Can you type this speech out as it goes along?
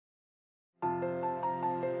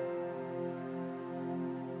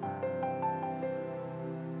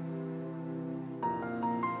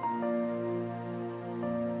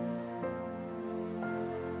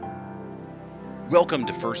Welcome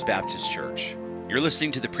to First Baptist Church. You're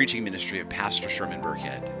listening to the preaching ministry of Pastor Sherman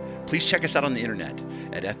Burkhead. Please check us out on the internet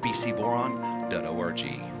at fbcboron.org.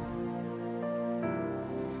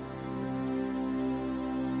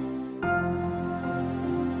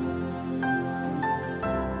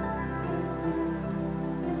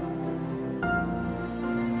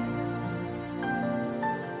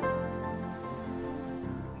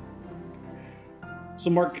 So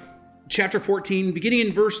Mark chapter 14, beginning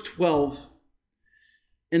in verse 12,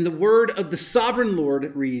 and the word of the sovereign Lord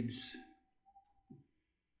reads,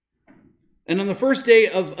 "And on the first day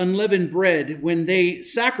of unleavened bread, when they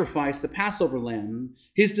sacrificed the Passover lamb,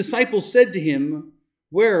 his disciples said to him,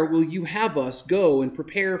 'Where will you have us go and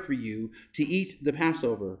prepare for you to eat the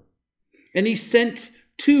Passover?' And he sent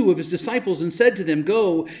two of his disciples and said to them,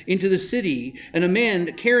 'Go into the city, and a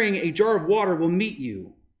man carrying a jar of water will meet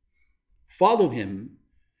you. Follow him,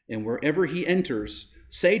 and wherever he enters,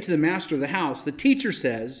 say to the master of the house, the teacher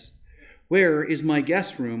says, where is my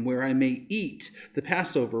guest room where I may eat the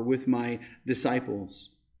Passover with my disciples?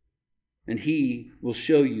 And he will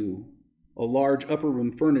show you a large upper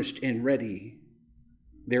room furnished and ready,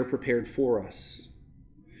 there prepared for us.'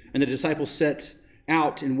 And the disciples set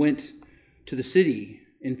out and went to the city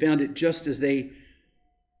and found it just as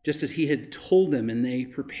he had told them, and they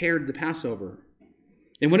prepared the Passover.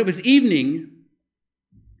 And when it was evening,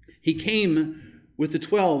 he came with the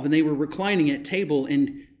 12, and they were reclining at table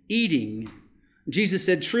and eating. Jesus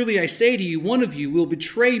said, 'Truly I say to you, one of you will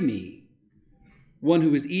betray me, one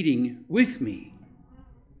who is eating with me.'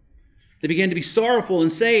 They began to be sorrowful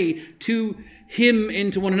and say to him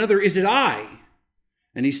and to one another, 'Is it I?'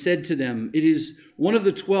 And he said to them, 'It is one of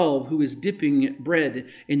the 12 who is dipping bread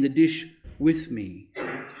in the dish with me.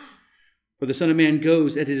 For the Son of Man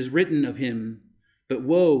goes as it is written of him, but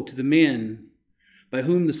woe to the man by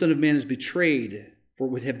whom the Son of Man is betrayed, for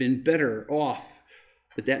it would have been better off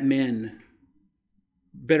for that man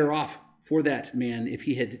if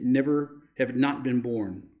he had not been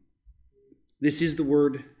born.' This is the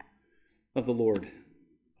word of the Lord."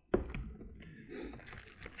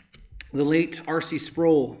 The late R.C.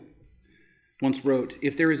 Sproul once wrote,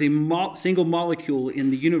 "If there is a single molecule in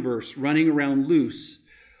the universe running around loose,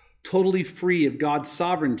 totally free of God's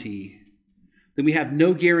sovereignty, then we have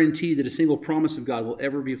no guarantee that a single promise of God will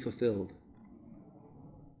ever be fulfilled."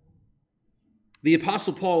 The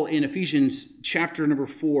Apostle Paul in Ephesians chapter number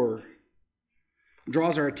 4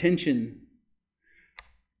 draws our attention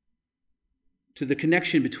to the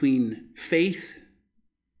connection between faith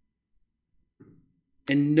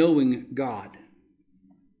and knowing God.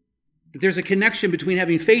 That there's a connection between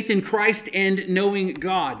having faith in Christ and knowing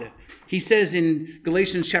God. He says in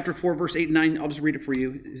Galatians chapter 4, verse 8 and 9, I'll just read it for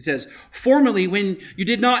you. It says, "Formerly, when you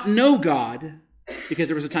did not know God," because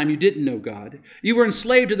there was a time you didn't know God, "you were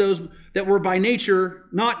enslaved to those that were by nature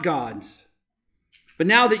not God's. But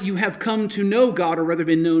now that you have come to know God, or rather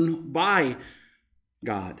been known by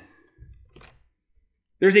God."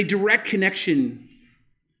 There's a direct connection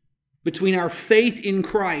between our faith in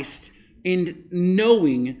Christ and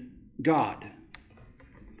knowing God.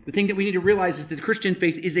 The thing that we need to realize is that the Christian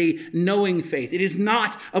faith is a knowing faith. It is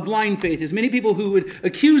not a blind faith. As many people who would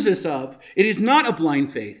accuse us of, it is not a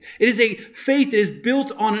blind faith. It is a faith that is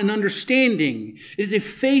built on an understanding. It is a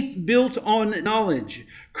faith built on knowledge.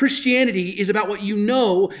 Christianity is about what you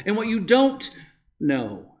know and what you don't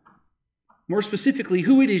know. More specifically,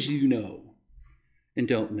 who it is you know and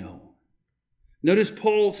don't know. Notice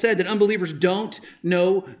Paul said that unbelievers don't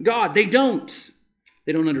know God. They don't.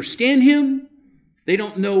 They don't understand him. They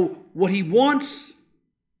don't know what he wants.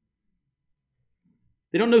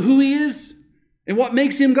 They don't know who he is and what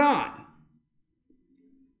makes him God.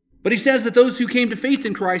 But he says that those who came to faith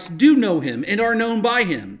in Christ do know him and are known by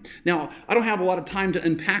him. Now, I don't have a lot of time to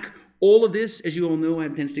unpack all of this. As you all know, I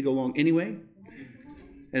have a tendency to go long anyway,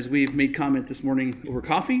 as we've made comment this morning over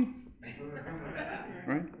coffee.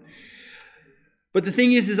 Right? But the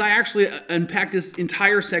thing is I actually unpacked this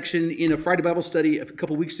entire section in a Friday Bible study a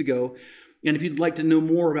couple weeks ago. And if you'd like to know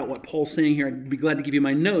more about what Paul's saying here, I'd be glad to give you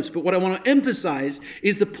my notes. But what I want to emphasize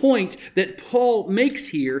is the point that Paul makes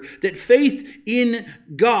here, that faith in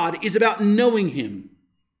God is about knowing him.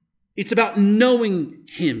 It's about knowing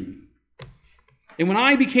him. And when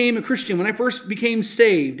I became a Christian, when I first became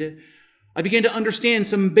saved, I began to understand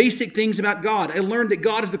some basic things about God. I learned that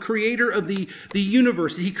God is the creator of the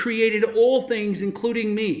universe. That he created all things,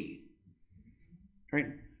 including me. Right?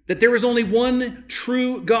 That there is only one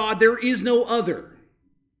true God. There is no other.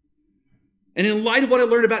 And in light of what I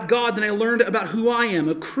learned about God, then I learned about who I am,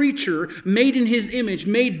 a creature made in his image,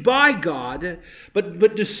 made by God,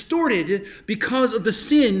 but distorted because of the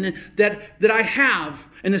sin that I have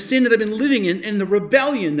and the sin that I've been living in and the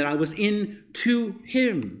rebellion that I was in to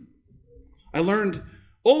him. I learned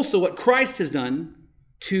also what Christ has done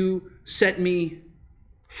to set me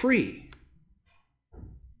free.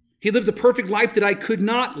 He lived a perfect life that I could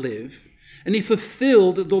not live, and he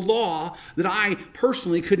fulfilled the law that I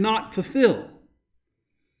personally could not fulfill.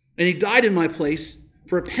 And he died in my place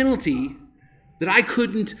for a penalty that I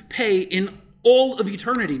couldn't pay in all of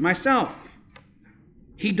eternity myself.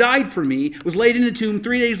 He died for me, was laid in a tomb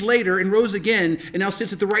 3 days later, and rose again, and now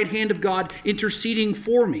sits at the right hand of God interceding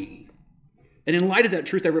for me. And in light of that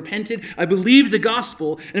truth, I repented, I believed the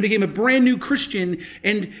gospel, and I became a brand new Christian.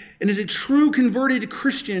 And as a true converted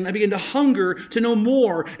Christian, I began to hunger to know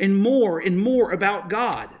more and more and more about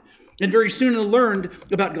God. And very soon I learned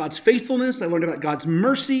about God's faithfulness, I learned about God's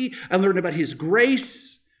mercy, I learned about his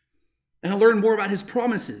grace, and I learned more about his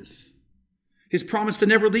promises. His promise to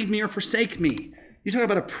never leave me or forsake me. You talk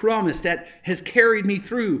about a promise that has carried me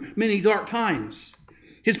through many dark times.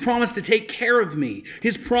 His promise to take care of me.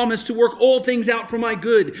 His promise to work all things out for my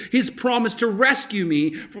good. His promise to rescue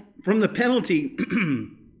me from the penalty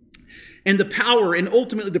and the power and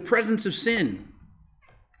ultimately the presence of sin.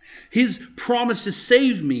 His promise to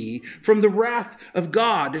save me from the wrath of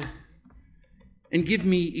God and give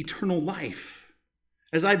me eternal life.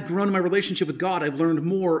 As I've grown in my relationship with God, I've learned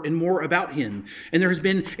more and more about him. And there has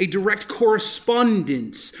been a direct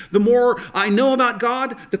correspondence. The more I know about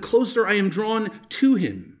God, the closer I am drawn to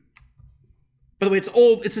him. By the way,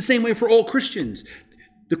 it's the same way for all Christians.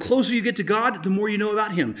 The closer you get to God, the more you know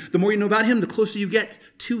about him. The more you know about him, the closer you get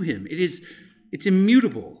to him. It's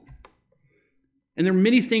immutable. And there are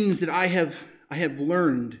many things that I have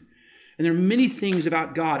learned. And there are many things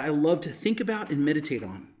about God I love to think about and meditate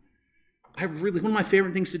on. One of my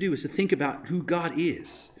favorite things to do is to think about who God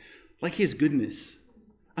is, like his goodness.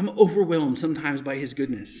 I'm overwhelmed sometimes by his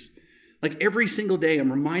goodness. Like every single day, I'm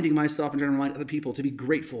reminding myself and trying to remind other people to be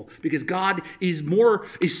grateful because God is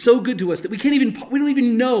so good to us that we don't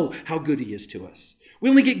even know how good he is to us. We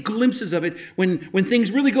only get glimpses of it when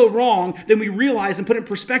things really go wrong, then we realize and put in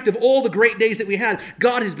perspective all the great days that we had.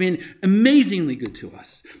 God has been amazingly good to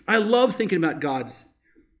us. I love thinking about God's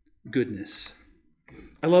goodness.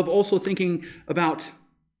 I love also thinking about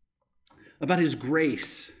his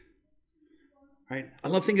grace, right? I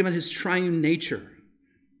love thinking about his triune nature,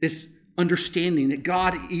 this understanding that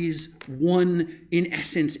God is one in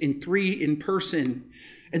essence, in three in person,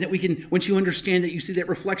 and that we can, once you understand that, you see that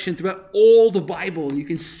reflection throughout all the Bible, and you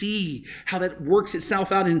can see how that works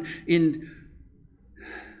itself out in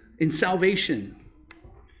salvation.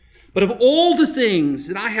 But of all the things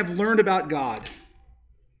that I have learned about God,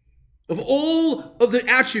 of all of the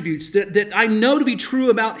attributes that I know to be true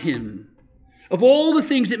about him, of all the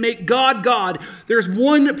things that make God God, there's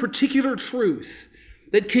one particular truth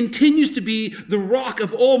that continues to be the rock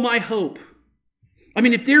of all my hope. I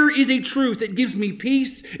mean, if there is a truth that gives me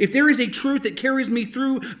peace, if there is a truth that carries me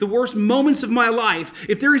through the worst moments of my life,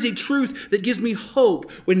 if there is a truth that gives me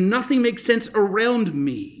hope when nothing makes sense around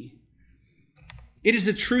me, it is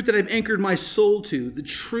the truth that I've anchored my soul to, the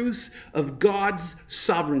truth of God's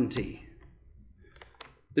sovereignty.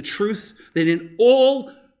 The truth that in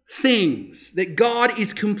all things, that God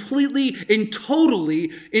is completely and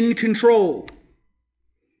totally in control.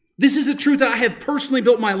 This is the truth that I have personally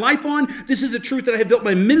built my life on. This is the truth that I have built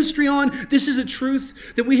my ministry on. This is the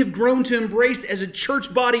truth that we have grown to embrace as a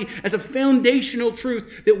church body, as a foundational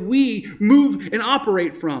truth that we move and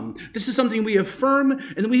operate from. This is something we affirm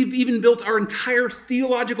and that we've even built our entire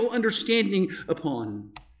theological understanding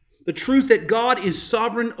upon. The truth that God is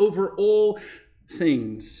sovereign over all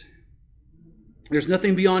things. There's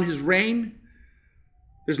nothing beyond his reign.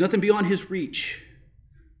 There's nothing beyond his reach.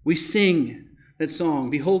 We sing that song,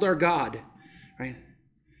 Behold Our God, right?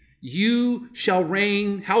 You shall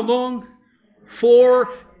reign, how long?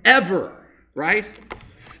 Forever, right?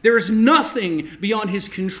 There is nothing beyond his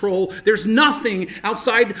control. There's nothing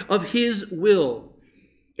outside of his will.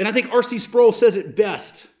 And I think R.C. Sproul says it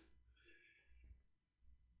best.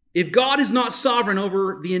 If God is not sovereign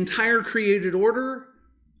over the entire created order,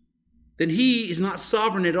 then he is not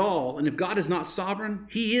sovereign at all. And if God is not sovereign,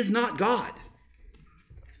 he is not God.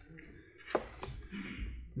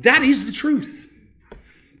 That is the truth.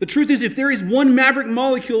 The truth is, if there is one maverick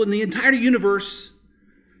molecule in the entire universe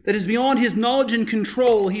that is beyond his knowledge and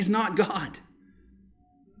control, he's not God.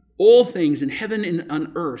 All things in heaven and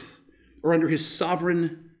on earth are under his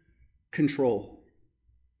sovereign control.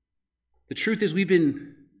 The truth is, we've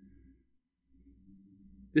been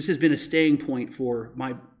This has been a staying point for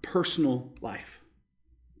my personal life.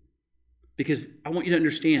 Because I want you to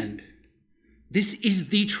understand, this is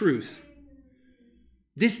the truth.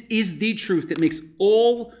 This is the truth that makes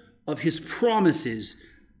all of his promises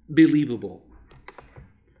believable.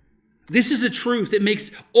 This is the truth that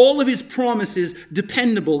makes all of his promises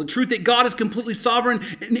dependable. The truth that God is completely sovereign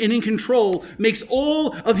and in control makes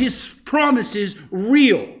all of his promises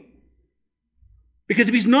real. Because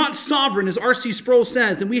if he's not sovereign, as R.C. Sproul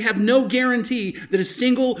says, then we have no guarantee that a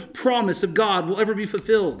single promise of God will ever be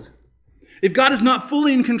fulfilled. If God is not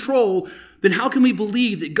fully in control, then how can we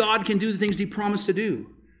believe that God can do the things he promised to do?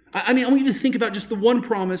 I want you to think about just the one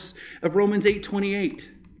promise of Romans 8:28.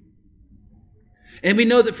 And we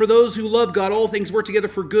know that for those who love God, all things work together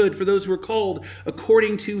for good, for those who are called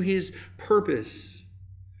according to his purpose.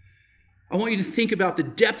 I want you to think about the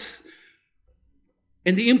depth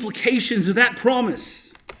and the implications of that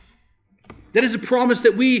promise. That is a promise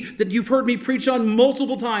that you've heard me preach on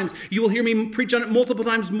multiple times. You will hear me preach on it multiple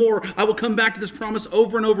times more. I will come back to this promise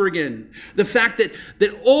over and over again. The fact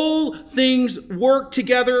that all things work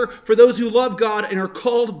together for those who love God and are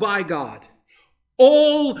called by God.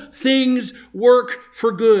 All things work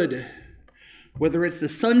for good, whether it's the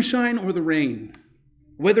sunshine or the rain,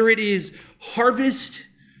 whether it is harvest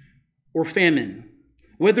or famine,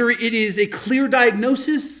 whether it is a clear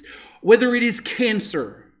diagnosis, whether it is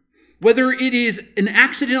cancer, whether it is an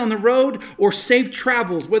accident on the road or safe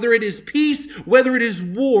travels, whether it is peace, whether it is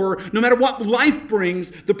war, no matter what life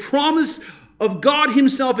brings, the promise of God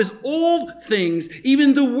himself is all things,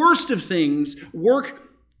 even the worst of things, work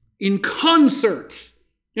in concert.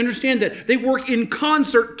 You understand that? They work in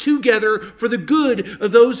concert together for the good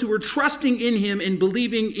of those who are trusting in him and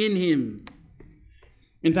believing in him.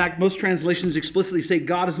 In fact, most translations explicitly say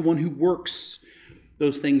God is the one who works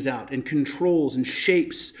those things out and controls and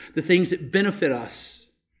shapes the things that benefit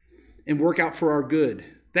us and work out for our good.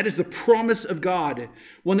 That is the promise of God,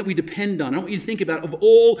 one that we depend on. I want you to think about, of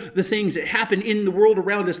all the things that happen in the world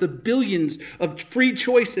around us, the billions of free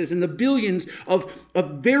choices and the billions of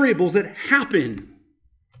variables that happen.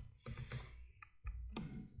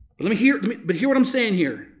 But hear what I'm saying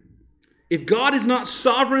here. If God is not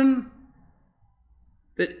sovereign,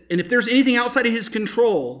 and if there's anything outside of his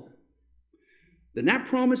control, then that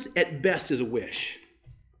promise at best is a wish.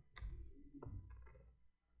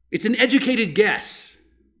 It's an educated guess.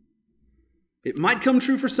 It might come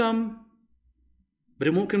true for some, but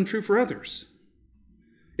it won't come true for others.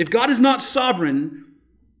 If God is not sovereign,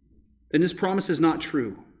 then his promise is not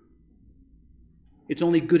true. It's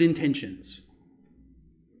only good intentions.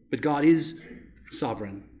 But God is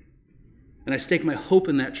sovereign. And I stake my hope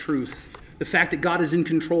in that truth. The fact that God is in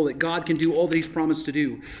control, that God can do all that he's promised to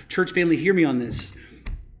do. Church family, hear me on this.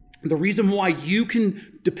 The reason why you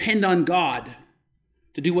can depend on God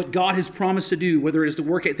to do what God has promised to do, whether it is to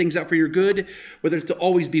work things out for your good, whether it's to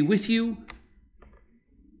always be with you,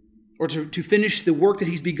 or to finish the work that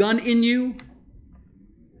he's begun in you,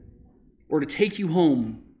 or to take you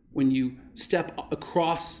home when you step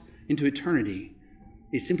across into eternity,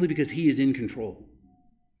 is simply because he is in control.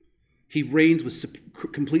 He reigns with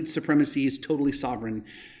complete supremacy. He is totally sovereign.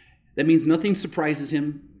 That means nothing surprises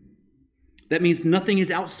him. That means nothing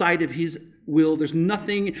is outside of his will. There's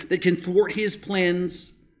nothing that can thwart his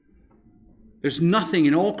plans. There's nothing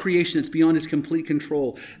in all creation that's beyond his complete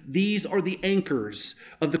control. These are the anchors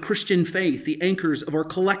of the Christian faith, the anchors of our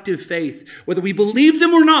collective faith, whether we believe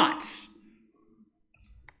them or not.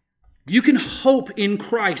 You can hope in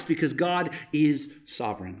Christ because God is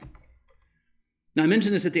sovereign. Now, I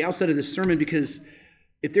mentioned this at the outset of this sermon because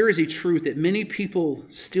if there is a truth that many people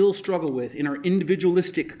still struggle with in our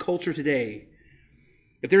individualistic culture today,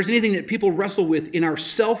 if there's anything that people wrestle with in our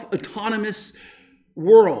self-autonomous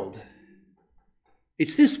world,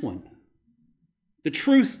 it's this one. The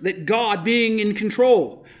truth that God being in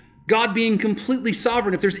control, God being completely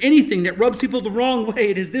sovereign, if there's anything that rubs people the wrong way,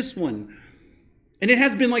 it is this one. And it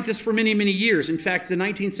has been like this for many, many years. In fact, the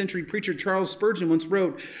 19th century preacher Charles Spurgeon once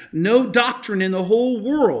wrote, no doctrine in the whole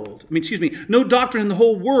word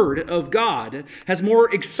of God has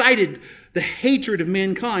more excited the hatred of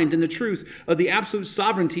mankind than the truth of the absolute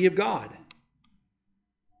sovereignty of God.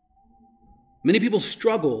 Many people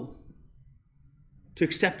struggle to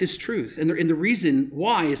accept this truth. And the reason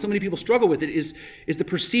why so many people struggle with it is the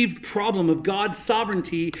perceived problem of God's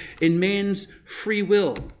sovereignty in man's free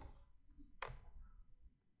will.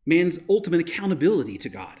 Man's ultimate accountability to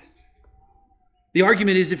God. The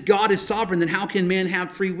argument is, if God is sovereign, then how can man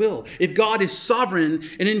have free will? If God is sovereign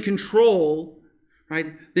and in control, right,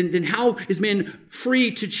 then how is man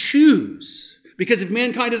free to choose? Because if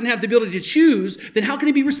mankind doesn't have the ability to choose, then how can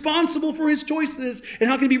he be responsible for his choices? And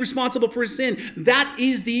how can he be responsible for his sin? That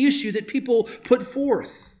is the issue that people put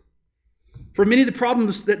forth. For many of the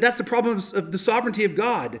problems, that's the problems of the sovereignty of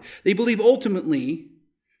God. They believe ultimately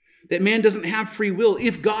that man doesn't have free will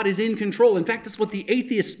if God is in control. In fact, that's what the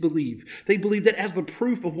atheists believe. They believe that as the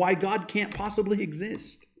proof of why God can't possibly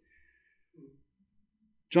exist.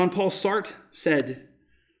 John Paul Sartre said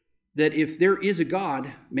that if there is a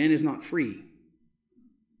God, man is not free.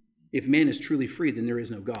 If man is truly free, then there is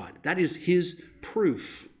no God. That is his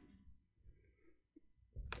proof.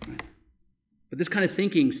 But this kind of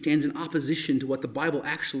thinking stands in opposition to what the Bible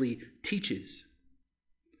actually teaches.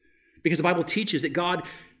 Because the Bible teaches that God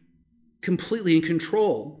completely in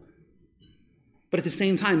control, but at the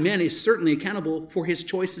same time, man is certainly accountable for his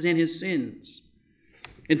choices and his sins.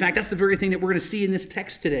 In fact, that's the very thing that we're going to see in this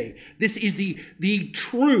text today. This is the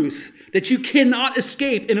truth that you cannot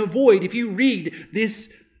escape and avoid if you read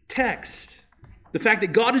this text. The fact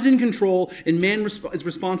that God is in control and man is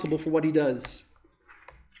responsible for what he does.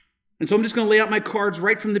 And so I'm just going to lay out my cards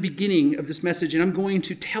right from the beginning of this message, and I'm going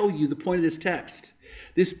to tell you the point of this text.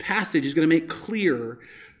 This passage is going to make clear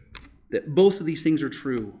that both of these things are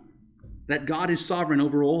true. That God is sovereign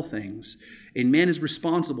over all things, and man is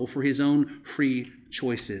responsible for his own free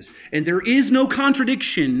choices. And there is no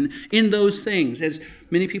contradiction in those things, as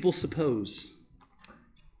many people suppose.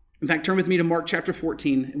 In fact, turn with me to Mark chapter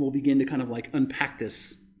 14, and we'll begin to kind of like unpack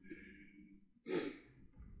this.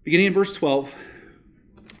 Beginning in verse 12.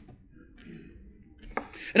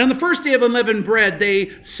 And on the first day of unleavened bread,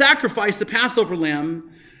 they sacrificed the Passover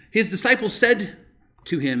lamb. His disciples said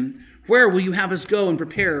to him, "Where will you have us go and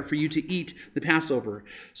prepare for you to eat the Passover?"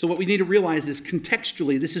 So what we need to realize is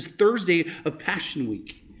contextually, this is Thursday of Passion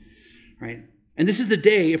Week, right? And this is the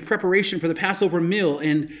day of preparation for the Passover meal.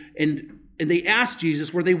 And they asked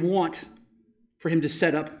Jesus where they want for him to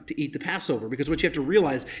set up to eat the Passover. Because what you have to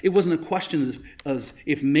realize, it wasn't a question as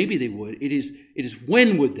if maybe they would. It is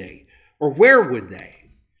when would they, or where would they?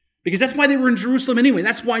 Because that's why they were in Jerusalem anyway.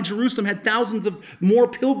 That's why Jerusalem had thousands of more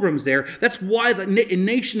pilgrims there. That's why the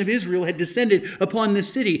nation of Israel had descended upon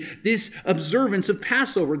this city, this observance of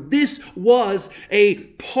Passover. This was a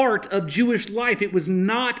part of Jewish life. It was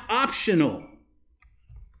not optional.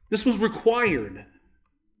 This was required.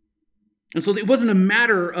 And so it wasn't a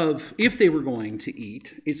matter of if they were going to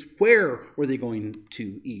eat. It's where were they going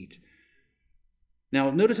to eat.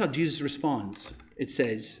 Now, notice how Jesus responds. It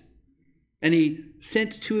says, and he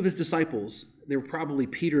sent two of his disciples. They were probably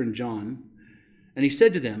Peter and John. And he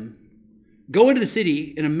said to them, "Go into the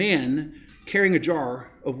city, and a man carrying a jar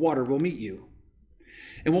of water will meet you."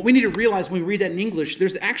 And what we need to realize when we read that in English,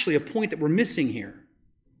 there's actually a point that we're missing here.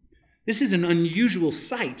 This is an unusual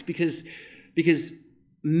sight because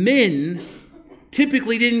men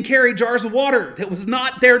typically didn't carry jars of water. That was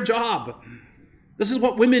not their job. This is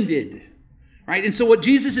what women did. Right? And so what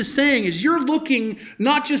Jesus is saying is you're looking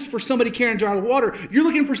not just for somebody carrying a jar of water, you're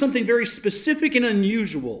looking for something very specific and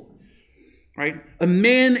unusual. Right? A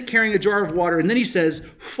man carrying a jar of water. And then he says,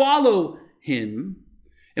 "Follow him,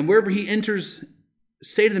 and wherever he enters,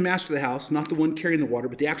 say to the master of the house," not the one carrying the water,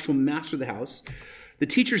 but the actual master of the house, "The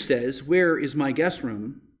teacher says, 'Where is my guest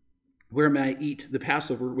room? Where may I eat the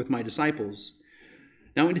Passover with my disciples?'"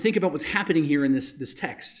 Now I want you to think about what's happening here in this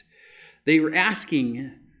text. They were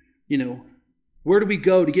asking, where do we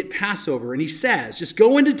go to get Passover? And he says, just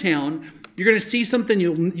go into town. You're going to see something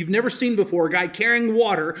you've never seen before, a guy carrying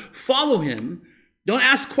water. Follow him. Don't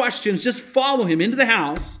ask questions. Just follow him into the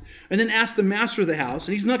house and then ask the master of the house.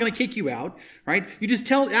 And he's not going to kick you out, right? You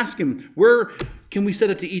just ask him, where can we set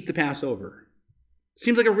up to eat the Passover?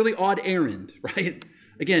 Seems like a really odd errand, right?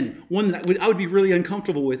 Again, one that I would be really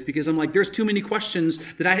uncomfortable with because I'm like, there's too many questions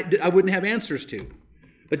that I wouldn't have answers to.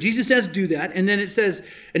 But Jesus says, do that. And then it says,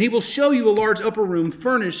 and he will show you a large upper room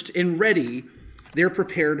furnished and ready. They're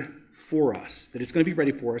prepared for us. That it's going to be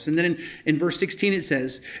ready for us. And then in verse 16 it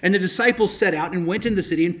says, and the disciples set out and went in the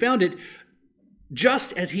city and found it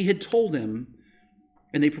just as he had told them.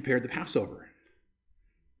 And they prepared the Passover.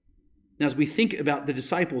 Now, as we think about the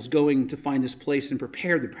disciples going to find this place and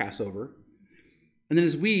prepare the Passover, and then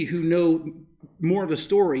as we who know more of the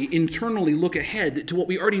story internally look ahead to what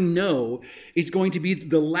we already know is going to be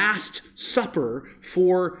the Last Supper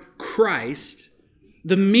for Christ,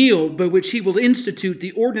 the meal by which he will institute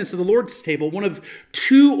the ordinance of the Lord's table, one of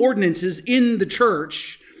two ordinances in the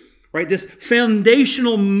church, right? This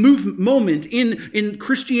foundational moment in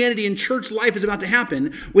Christianity and church life is about to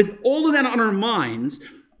happen. With all of that on our minds,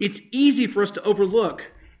 it's easy for us to overlook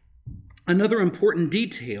another important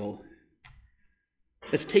detail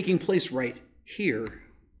that's taking place right here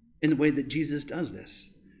in the way that Jesus does this.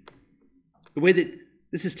 The way that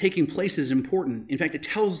this is taking place is important. In fact, it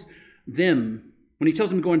tells them, when he tells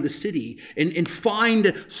them to go into the city and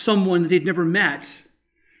find someone that they've never met,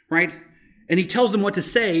 right? And he tells them what to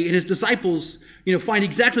say, and his disciples, find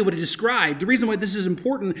exactly what he described. The reason why this is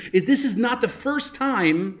important is this is not the first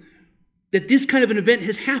time that this kind of an event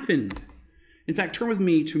has happened. In fact, turn with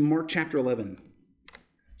me to Mark chapter 11.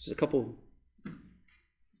 Just a couple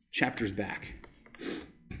chapters back.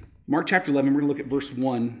 Mark chapter 11, we're going to look at verse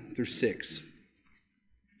 1 through 6.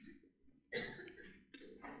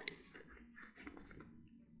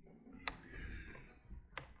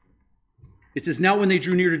 It says, "Now when they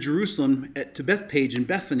drew near to Jerusalem, to Bethpage and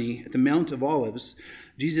Bethany at the Mount of Olives,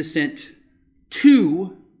 Jesus sent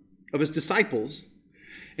 2 of his disciples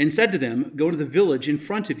and said to them, 'Go to the village in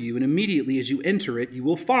front of you, and immediately as you enter it, you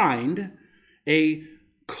will find a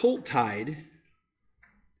colt tied,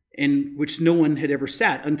 in which no one had ever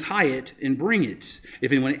sat. Untie it and bring it.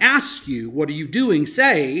 If anyone asks you, what are you doing?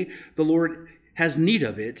 Say, the Lord has need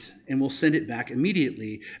of it, and will send it back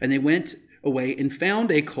immediately.' And they went away and found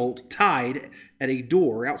a colt tied at a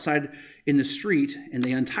door outside in the street, and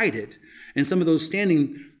they untied it. And some of those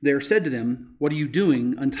standing there said to them, 'What are you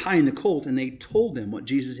doing untying the colt?' And they told them what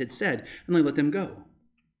Jesus had said, and they let them go."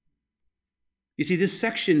 You see, this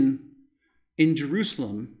section in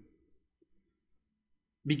Jerusalem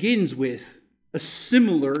begins with a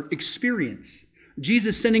similar experience.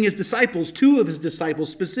 Jesus sending his disciples, 2 of his disciples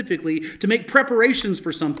specifically, to make preparations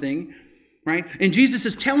for something, right? And Jesus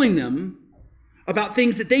is telling them about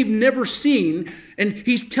things that they've never seen, and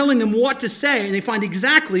he's telling them what to say, and they find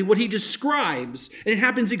exactly what he describes, and it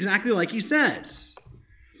happens exactly like he says.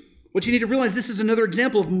 What you need to realize, this is another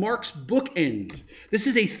example of Mark's bookend. This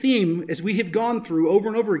is a theme, as we have gone through over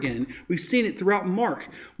and over again. We've seen it throughout Mark.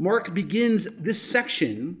 Mark begins this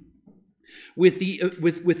section with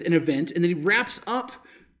an event, and then he wraps up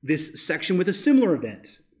this section with a similar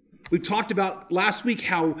event. We talked about last week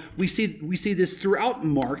how we see this throughout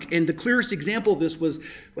Mark, and the clearest example of this was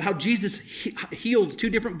how Jesus healed 2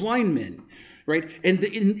 different blind men, right? And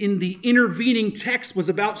in the intervening text was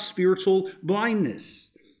about spiritual blindness.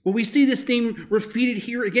 Well, we see this theme repeated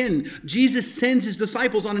here again. Jesus sends his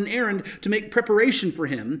disciples on an errand to make preparation for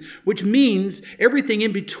him, which means everything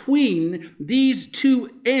in between these 2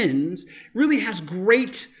 ends really has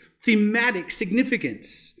great thematic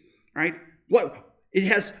significance, right? What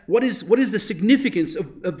is the significance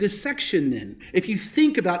of this section then? If you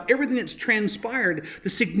think about everything that's transpired, the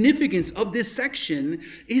significance of this section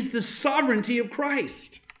is the sovereignty of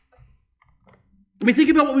Christ. I mean,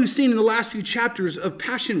 think about what we've seen in the last few chapters of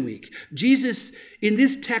Passion Week. Jesus, in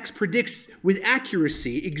this text, predicts with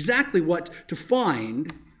accuracy exactly what to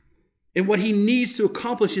find and what he needs to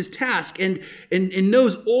accomplish his task, and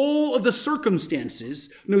knows all of the circumstances,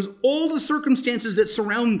 that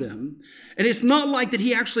surround them. And it's not like that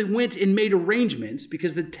he actually went and made arrangements,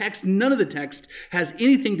 because none of the text has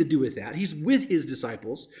anything to do with that. He's with his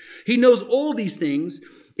disciples. He knows all these things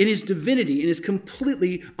in his divinity and is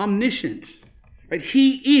completely omniscient. Right?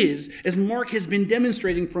 He is, as Mark has been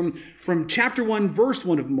demonstrating from chapter 1, verse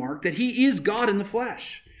 1 of Mark, that he is God in the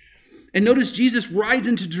flesh. And notice Jesus rides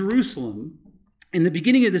into Jerusalem in the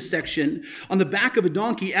beginning of this section on the back of a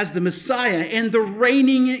donkey as the Messiah and the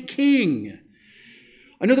reigning king.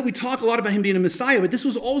 I know that we talk a lot about him being a Messiah, but this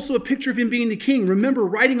was also a picture of him being the king. Remember,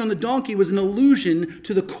 riding on the donkey was an allusion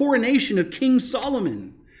to the coronation of King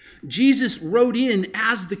Solomon. Jesus rode in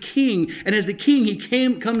as the king, and as the king, he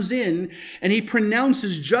comes in and he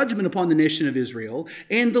pronounces judgment upon the nation of Israel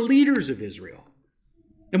and the leaders of Israel.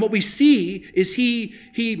 And what we see is he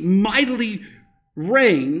mightily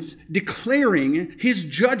reigns, declaring his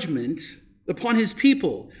judgment upon his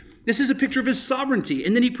people. This is a picture of his sovereignty.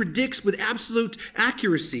 And then he predicts with absolute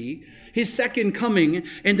accuracy his second coming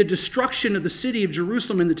and the destruction of the city of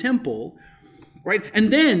Jerusalem and the temple, right?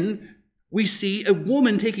 And then we see a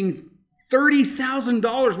woman taking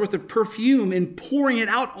 $30,000 worth of perfume and pouring it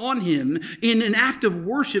out on him in an act of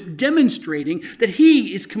worship, demonstrating that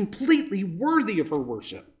he is completely worthy of her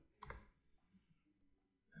worship.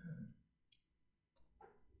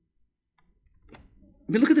 I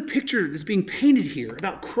mean, look at the picture that's being painted here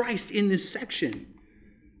about Christ in this section.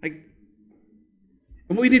 And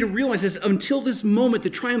what we need to realize is, until this moment, the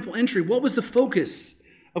triumphal entry, what was the focus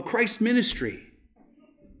of Christ's ministry?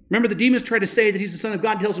 Remember, the demons try to say that he's the Son of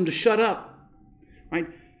God, tells him to shut up, right?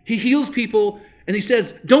 He heals people, and he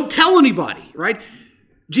says, don't tell anybody, right?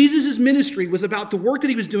 Jesus' ministry was about the work that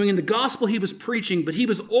he was doing and the gospel he was preaching, but he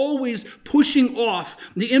was always pushing off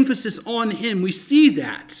the emphasis on him. We see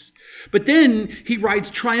that. But then he rides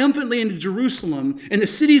triumphantly into Jerusalem, and the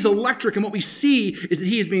city's electric, and what we see is that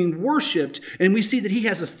he is being worshipped, and we see that he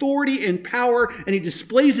has authority and power, and he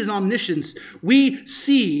displays his omniscience. We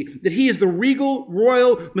see that he is the regal,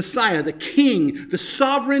 royal Messiah, the king, the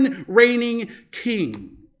sovereign, reigning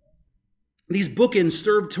king. These bookends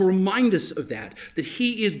serve to remind us of that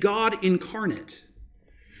he is God incarnate.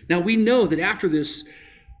 Now, we know that after this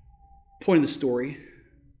point in the story,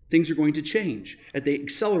 things are going to change as they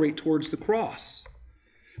accelerate towards the cross.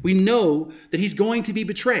 We know that he's going to be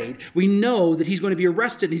betrayed. We know that he's going to be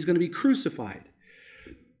arrested and he's going to be crucified.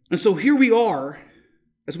 And so here we are,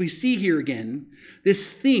 as we see here again, this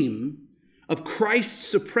theme of Christ's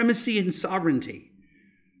supremacy and sovereignty.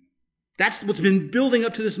 That's what's been building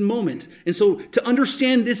up to this moment. And so to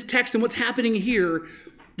understand this text and what's happening here,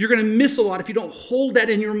 you're going to miss a lot if you don't hold that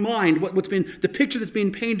in your mind, what's been the picture that's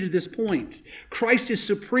being painted at this point. Christ is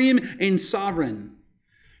supreme and sovereign,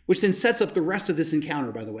 which then sets up the rest of this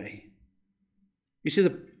encounter, by the way. You see,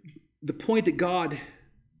 the point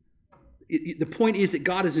is that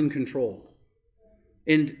God is in control.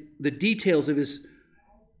 And the details of his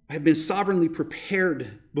have been sovereignly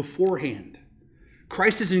prepared beforehand.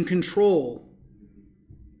 Christ is in control,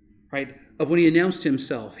 right, of when he announced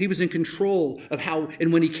himself. He was in control of how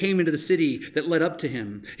and when he came into the city that led up to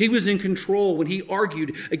him. He was in control when he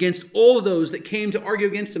argued against all of those that came to argue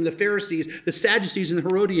against him, the Pharisees, the Sadducees, and the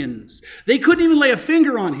Herodians. They couldn't even lay a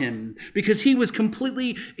finger on him because he was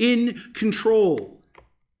completely in control.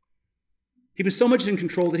 He was so much in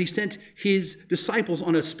control that he sent his disciples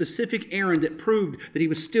on a specific errand that proved that he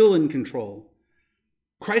was still in control.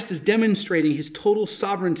 Christ is demonstrating his total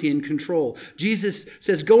sovereignty and control. Jesus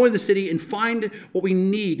says, go into the city and find what we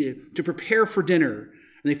need to prepare for dinner.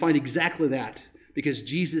 And they find exactly that because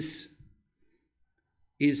Jesus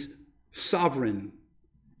is sovereign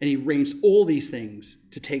and he arranged all these things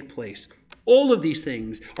to take place. All of these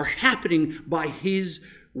things are happening by his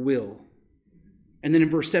will. And then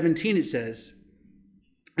in verse 17 it says,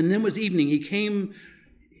 and then was evening, he came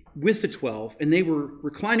with the 12, and they were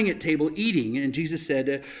reclining at table eating, and Jesus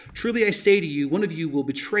said, truly I say to you, one of you will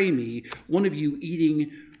betray me, one of you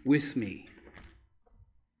eating with me.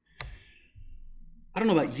 I don't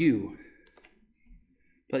know about you,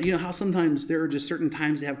 but you know how sometimes there are just certain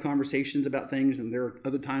times to have conversations about things, and there are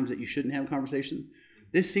other times that you shouldn't have conversations.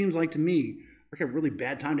 This seems like to me like a really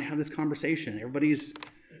bad time to have this conversation. It's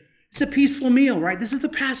a peaceful meal, right? This is the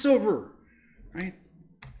Passover, right?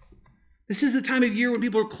 This is the time of year when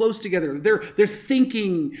people are close together. They're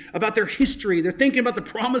thinking about their history. They're thinking about the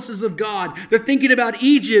promises of God. They're thinking about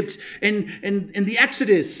Egypt and the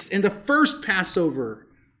Exodus and the first Passover.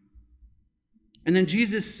 And then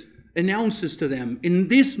Jesus announces to them in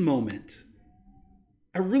this moment,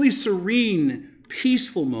 a really serene,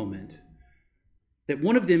 peaceful moment, that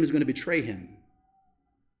one of them is going to betray him.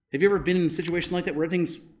 Have you ever been in a situation like that where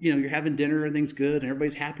everything's, you're having dinner, everything's good, and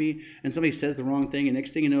everybody's happy, and somebody says the wrong thing, and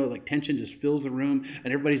next thing you know, like tension just fills the room,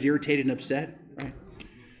 and everybody's irritated and upset, right?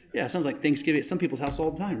 Yeah, it sounds like Thanksgiving at some people's house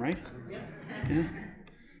all the time, right? Yeah.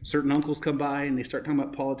 Certain uncles come by, and they start talking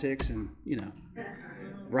about politics, and,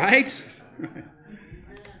 right?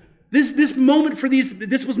 This moment for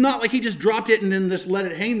this was not like he just dropped it and then just let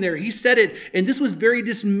it hang there. He said it, and this was very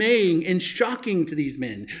dismaying and shocking to these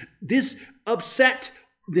men. This upset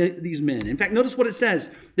these men. In fact, notice what it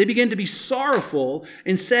says. They began to be sorrowful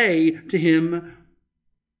and say to him,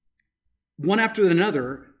 one after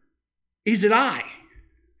another, is it I?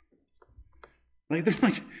 They're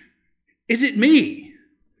like, is it me?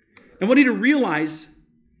 And what we need to realize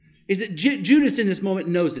is that Judas in this moment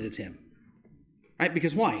knows that it's him. Right?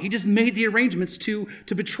 Because why? He just made the arrangements to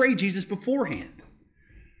betray Jesus beforehand.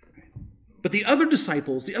 But the other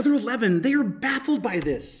disciples, the other 11, they are baffled by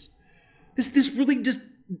this.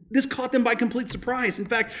 This caught them by complete surprise. In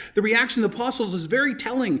fact, the reaction of the apostles is very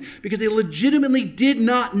telling because they legitimately did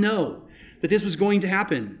not know that this was going to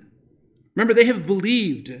happen. Remember, they have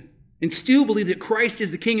believed and still believe that Christ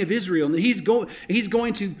is the King of Israel and that he's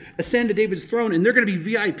going to ascend to David's throne and they're going to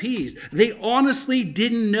be VIPs. They honestly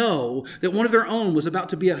didn't know that one of their own was about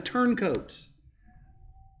to be a turncoat.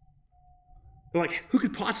 They're like, who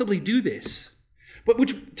could possibly do this? But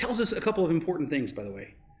which tells us a couple of important things, by the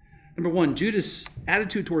way. Number one, Judas'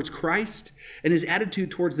 attitude towards Christ and his attitude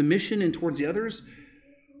towards the mission and towards the others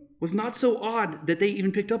was not so odd that they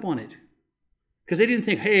even picked up on it. Because they didn't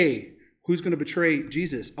think, hey, who's going to betray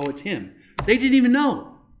Jesus? Oh, it's him. They didn't even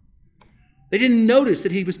know. They didn't notice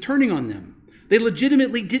that he was turning on them. They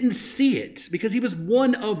legitimately didn't see it because he was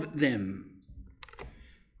one of them.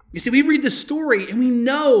 You see, we read the story and we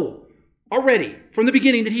know already from the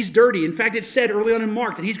beginning that he's dirty. In fact, it's said early on in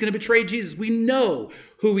Mark that he's going to betray Jesus. We know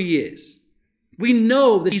who he is. We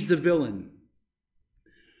know that he's the villain,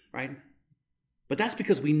 right? But that's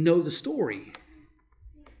because we know the story.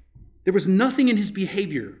 There was nothing in his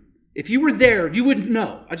behavior. If you were there, you wouldn't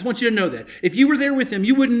know. I just want you to know that. If you were there with him,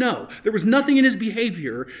 you wouldn't know. There was nothing in his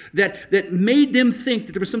behavior that made them think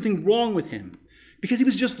that there was something wrong with him, because he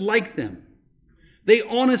was just like them. They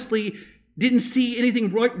honestly didn't see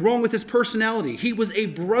anything wrong with his personality. He was a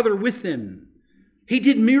brother with them. He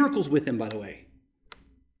did miracles with them, by the way.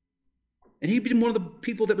 And he'd been one of the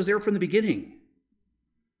people that was there from the beginning.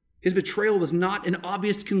 His betrayal was not an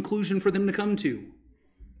obvious conclusion for them to come to.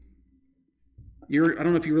 I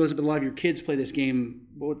don't know if you realize it, but a lot of your kids play this game.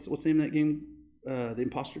 What's the name of that game? The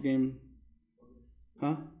imposter game?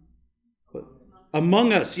 Huh? What?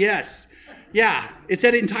 Among Us, yes. Yeah, it's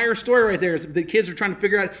that entire story right there. The kids are trying to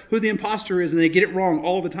figure out who the imposter is, and they get it wrong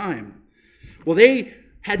all the time. Well, they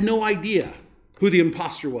had no idea who the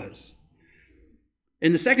imposter was.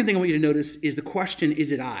 And the second thing I want you to notice is the question,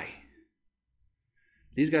 is it I?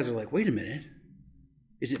 These guys are like, wait a minute.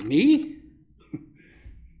 Is it me?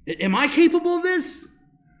 Am I capable of this?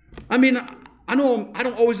 I mean, I know I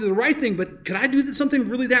don't always do the right thing, but could I do something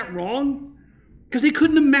really that wrong? Because they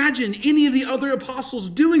couldn't imagine any of the other apostles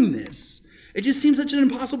doing this. It just seems such an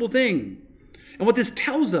impossible thing. And what this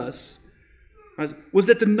tells us was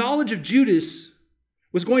that the knowledge of Judas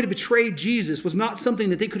was going to betray Jesus was not something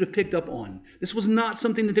that they could have picked up on. This was not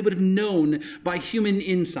something that they would have known by human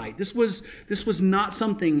insight. This was not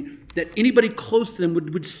something that anybody close to them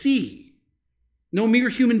would see. No mere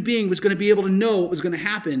human being was going to be able to know what was going to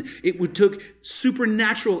happen. It took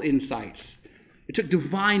supernatural insight. It took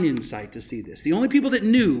divine insight to see this. The only people that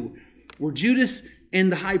knew were Judas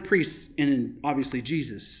and the high priest, and obviously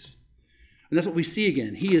Jesus. And that's what we see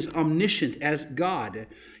again. He is omniscient as God.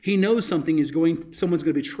 He knows someone's going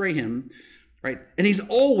to betray him, right? And he's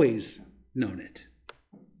always known it.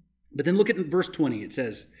 But then look at verse 20. It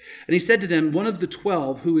says, and he said to them, one of the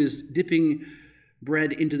 12 who is dipping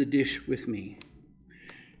bread into the dish with me.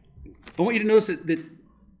 I want you to notice that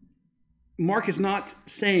Mark is not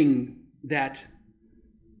saying that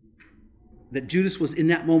Judas was in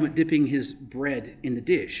that moment dipping his bread in the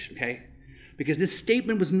dish, okay? Because this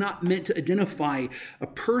statement was not meant to identify a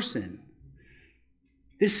person.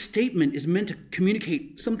 This statement is meant to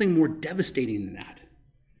communicate something more devastating than that.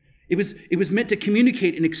 It was meant to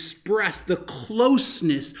communicate and express the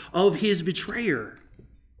closeness of his betrayer.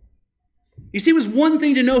 You see, it was one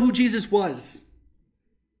thing to know who Jesus was.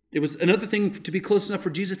 It was another thing to be close enough for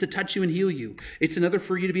Jesus to touch you and heal you. It's another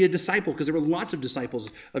for you to be a disciple, because there were lots of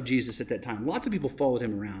disciples of Jesus at that time. Lots of people followed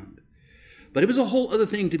him around. But it was a whole other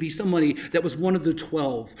thing to be somebody that was one of the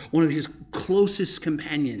 12, one of his closest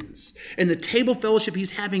companions. And the table fellowship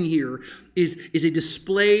he's having here is a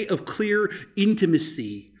display of clear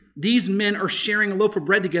intimacy. These men are sharing a loaf of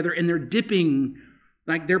bread together, and they're dipping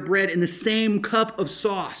like their bread in the same cup of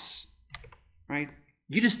sauce, right?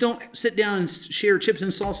 You just don't sit down and share chips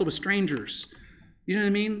and salsa with strangers. You know what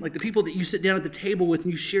I mean? Like the people that you sit down at the table with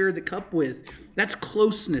and you share the cup with. That's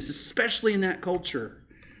closeness, especially in that culture.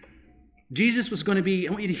 Jesus was going to be,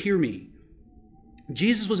 I want you to hear me.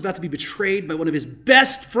 Jesus was about to be betrayed by one of his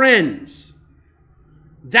best friends.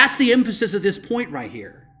 That's the emphasis of this point right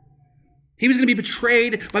here. He was going to be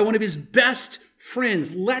betrayed by one of his best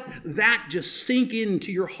friends. Let that just sink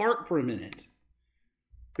into your heart for a minute.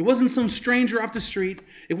 It wasn't some stranger off the street.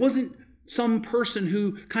 It wasn't some person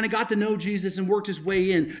who kind of got to know Jesus and worked his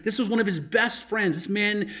way in. This was one of his best friends. This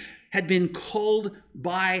man had been called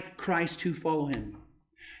by Christ to follow him.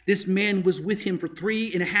 This man was with him for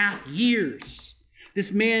 3.5 years.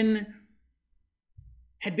 This man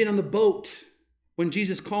had been on the boat when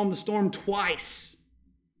Jesus calmed the storm twice.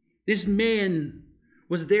 This man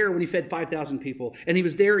was there when he fed 5,000 people, and he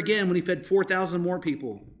was there again when he fed 4,000 more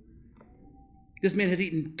people. This man has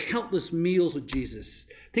eaten countless meals with Jesus.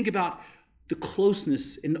 Think about the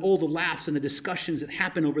closeness and all the laughs and the discussions that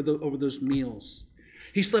happen over those meals.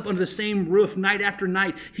 He slept under the same roof night after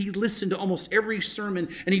night. He listened to almost every sermon,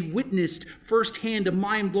 and he witnessed firsthand the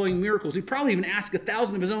mind-blowing miracles. He probably even asked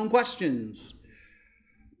 1,000 of his own questions.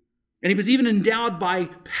 And he was even endowed by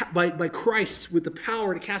Christ with the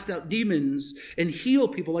power to cast out demons and heal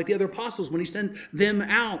people like the other apostles when he sent them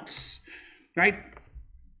out. Right?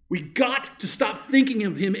 We got to stop thinking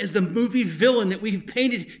of him as the movie villain that we've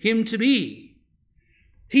painted him to be.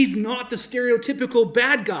 He's not the stereotypical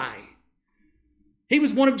bad guy. He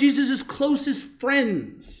was one of Jesus' closest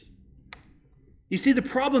friends. You see, the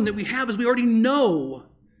problem that we have is we already know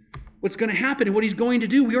what's going to happen and what he's going to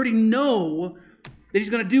do. We already know that he's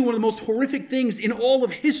going to do one of the most horrific things in all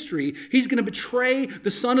of history. He's going to betray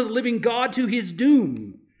the Son of the living God to his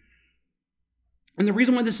doom. And the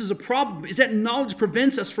reason why this is a problem is that knowledge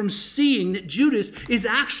prevents us from seeing that Judas is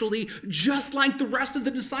actually just like the rest of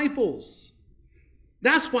the disciples.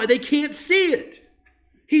 That's why they can't see it.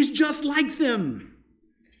 He's just like them.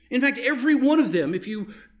 In fact, every one of them, if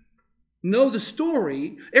you know the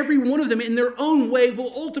story, every one of them in their own way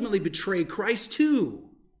will ultimately betray Christ too.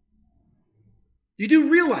 You do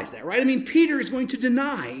realize that, right? I mean, Peter is going to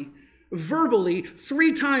deny verbally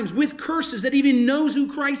 3 times with curses that he even knows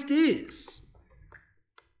who Christ is.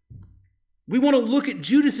 We want to look at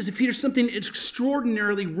Judas as if there's something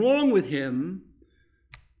extraordinarily wrong with him,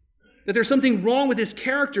 that there's something wrong with his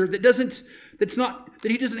character that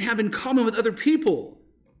he doesn't have in common with other people.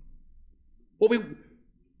 What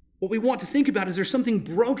we want to think about is there's something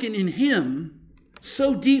broken in him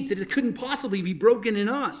so deep that it couldn't possibly be broken in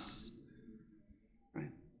us. Right?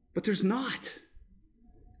 But there's not.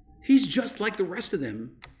 He's just like the rest of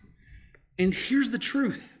them. And here's the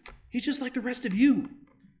truth. He's just like the rest of you.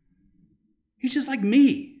 He's just like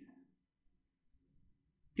me.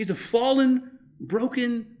 He's a fallen,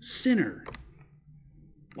 broken sinner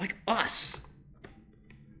like us.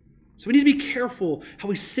 So we need to be careful how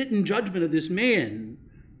we sit in judgment of this man.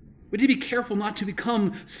 We need to be careful not to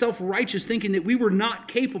become self-righteous, thinking that we were not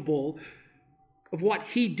capable of what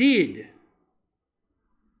he did.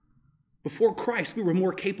 Before Christ, we were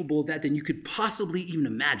more capable of that than you could possibly even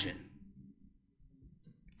imagine.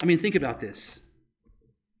 I mean, think about this.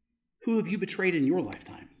 Who have you betrayed in your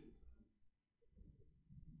lifetime?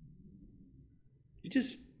 You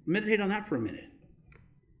just meditate on that for a minute.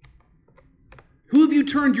 Who have you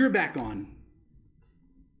turned your back on?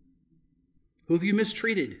 Who have you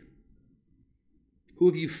mistreated? Who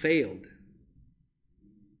have you failed?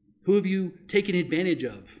 Who have you taken advantage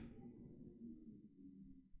of?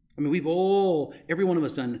 I mean, every one of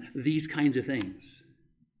us done these kinds of things.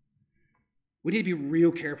 We need to be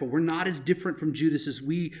real careful. We're not as different from Judas as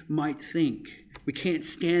we might think. We can't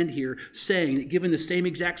stand here saying that given the same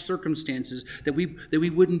exact circumstances that we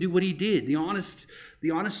wouldn't do what he did. The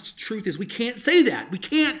honest truth is we can't say that. We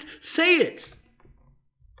can't say it.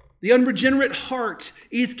 The unregenerate heart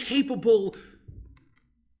is capable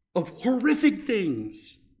of horrific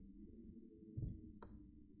things.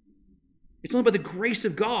 It's only by the grace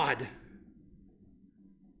of God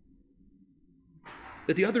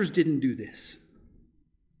that the others didn't do this.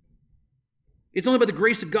 It's only by the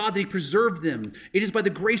grace of God that he preserved them. It is by the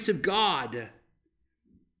grace of God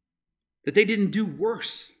that they didn't do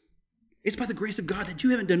worse. It's by the grace of God that you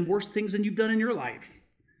haven't done worse things than you've done in your life.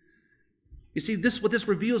 You see, what this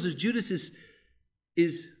reveals is Judas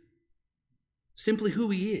is simply who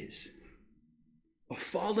he is. A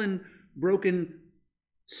fallen, broken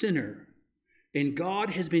sinner. And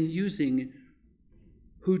God has been using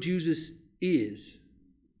who Jesus is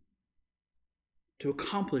to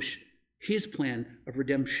accomplish his plan of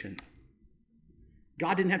redemption.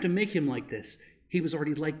 God didn't have to make him like this. He was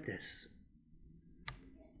already like this.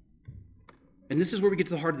 And this is where we get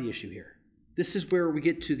to the heart of the issue here. This is where we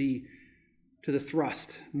get to the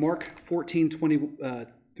thrust. Mark 14, 20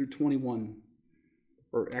 through 21.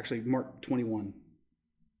 Or actually, Mark 21.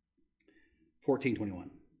 14,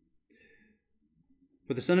 21.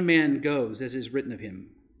 For the Son of Man goes as is written of him.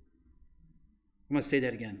 I'm going to say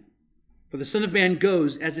that again. For the Son of Man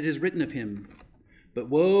goes as it is written of him. But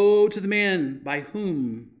woe to the man by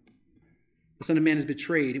whom the Son of Man is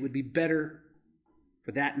betrayed. It would be better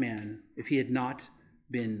for that man if he had not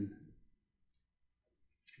been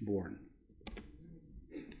born.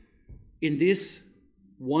 In this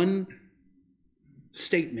one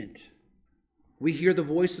statement, we hear the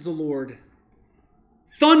voice of the Lord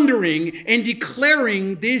thundering and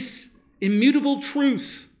declaring this immutable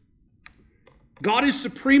truth. God is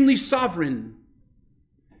supremely sovereign,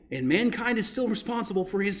 and mankind is still responsible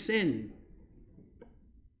for his sin.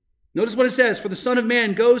 Notice what it says, for the Son of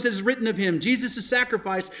Man goes as is written of him. Jesus'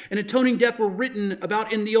 sacrifice and atoning death were written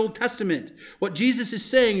about in the Old Testament. What Jesus is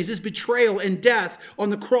saying is his betrayal and death on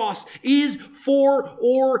the cross is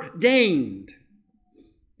foreordained.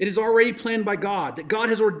 It is already planned by God, that God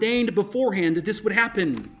has ordained beforehand that this would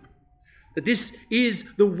happen. That this is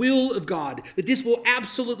the will of God, that this will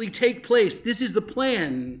absolutely take place. This is the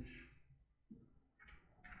plan,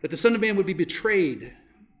 that the Son of Man would be betrayed.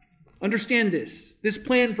 Understand this. This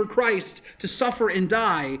plan for Christ to suffer and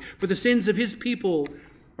die for the sins of his people,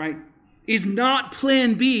 right, is not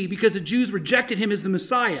plan B because the Jews rejected him as the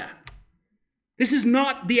Messiah. This is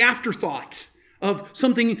not the afterthought of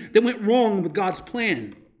something that went wrong with God's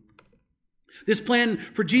plan. This plan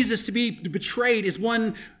for Jesus to be betrayed is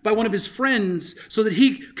one by one of his friends so that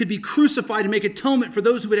he could be crucified and make atonement for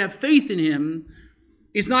those who would have faith in him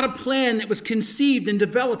is not a plan that was conceived and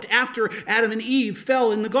developed after Adam and Eve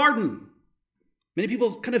fell in the garden. Many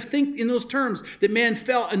people kind of think in those terms that man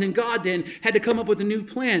fell and then God then had to come up with a new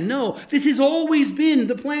plan. No, this has always been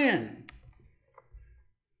the plan.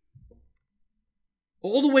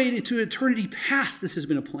 All the way into eternity past, this has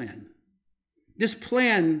been a plan. This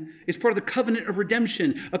plan is part of the covenant of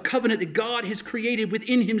redemption, a covenant that God has created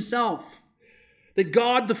within himself. That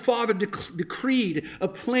God the Father decreed a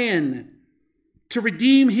plan to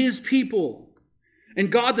redeem his people.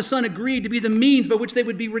 And God the Son agreed to be the means by which they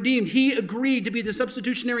would be redeemed. He agreed to be the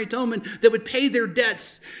substitutionary atonement that would pay their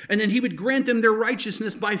debts, and then he would grant them their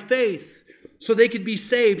righteousness by faith so they could be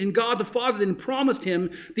saved. And God the Father then promised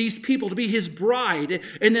him these people to be his bride.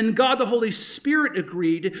 And then God the Holy Spirit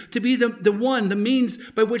agreed to be the means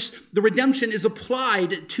by which the redemption is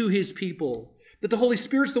applied to his people. That the Holy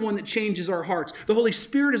Spirit's the one that changes our hearts. The Holy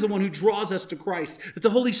Spirit is the one who draws us to Christ. That the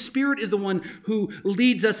Holy Spirit is the one who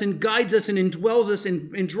leads us and guides us and indwells us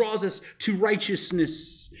and draws us to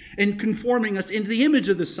righteousness and conforming us into the image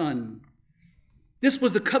of the Son. This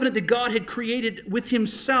was the covenant that God had created with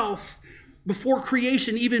himself before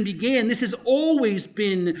creation even began. This has always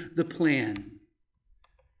been the plan.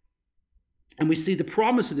 And we see the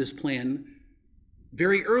promise of this plan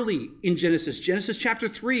very early in Genesis chapter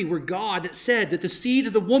 3, where God said that the seed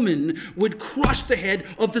of the woman would crush the head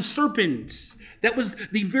of the serpent. That was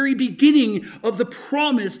the very beginning of the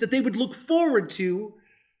promise that they would look forward to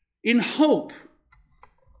in hope.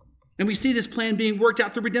 And we see this plan being worked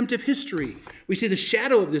out through redemptive history. We see the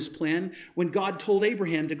shadow of this plan when God told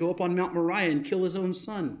Abraham to go up on Mount Moriah and kill his own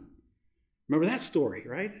son. Remember that story,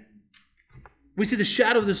 right? We see the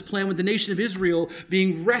shadow of this plan with the nation of Israel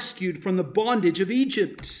being rescued from the bondage of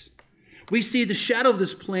Egypt. We see the shadow of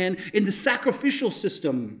this plan in the sacrificial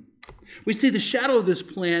system. We see the shadow of this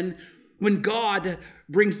plan when God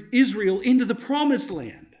brings Israel into the promised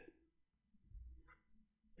land.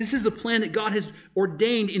 This is the plan that God has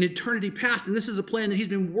ordained in eternity past, and this is a plan that he's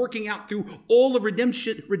been working out through all of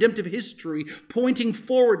redemptive history, pointing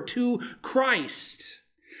forward to Christ.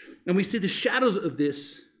 And we see the shadows of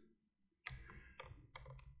this.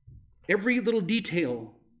 Every little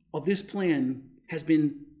detail of this plan has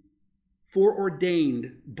been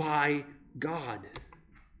foreordained by God,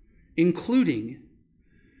 including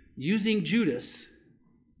using Judas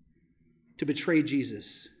to betray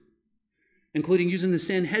Jesus, including using the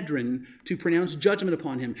Sanhedrin to pronounce judgment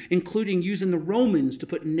upon him, including using the Romans to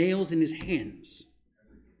put nails in his hands.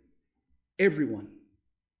 Everyone.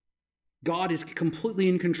 God is completely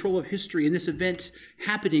in control of history, and this event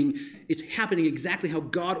it's happening exactly how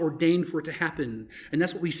God ordained for it to happen. And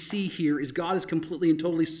that's what we see here, is God is completely and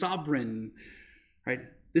totally sovereign. Right?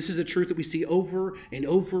 This is the truth that we see over and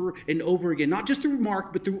over and over again, not just through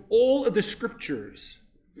Mark, but through all of the scriptures.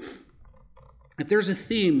 If there's a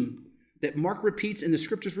theme that Mark repeats and the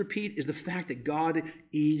scriptures repeat, is the fact that God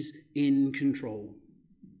is in control.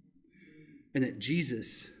 And that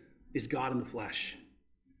Jesus is God in the flesh.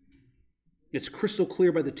 It's crystal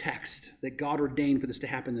clear by the text that God ordained for this to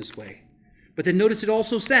happen this way. But then notice it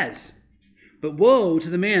also says, "But woe to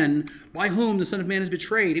the man by whom the Son of Man is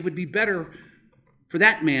betrayed. It would be better for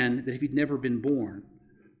that man that if he'd never been born."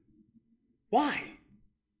 Why?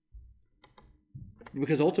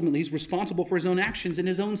 Because ultimately he's responsible for his own actions and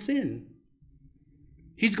his own sin.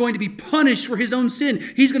 He's going to be punished for his own sin.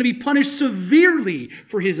 He's going to be punished severely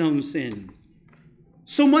for his own sin.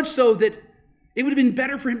 So much so that it would have been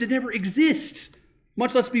better for him to never exist,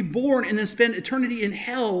 much less be born and then spend eternity in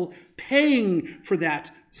hell paying for that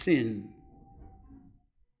sin.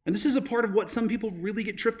 And this is a part of what some people really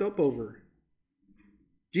get tripped up over.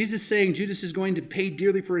 Jesus saying Judas is going to pay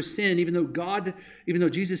dearly for his sin, even though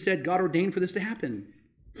Jesus said God ordained for this to happen.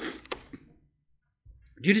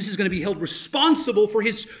 Judas is going to be held responsible for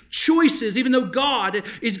his choices, even though God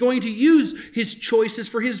is going to use his choices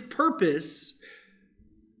for his purpose.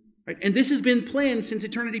 Right? And this has been planned since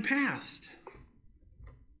eternity past.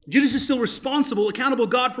 Judas is still responsible, accountable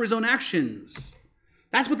to God for his own actions.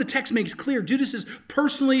 That's what the text makes clear. Judas is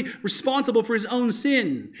personally responsible for his own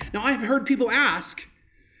sin. Now, I've heard people ask,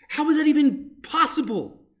 how is that even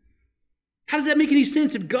possible? How does that make any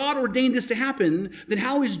sense? If God ordained this to happen, then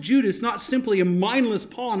how is Judas not simply a mindless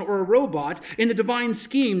pawn or a robot in the divine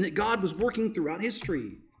scheme that God was working throughout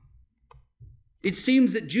history? It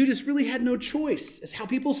seems that Judas really had no choice. That's how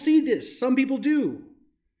people see this. Some people do.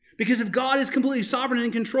 Because if God is completely sovereign and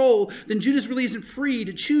in control, then Judas really isn't free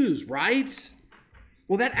to choose, right?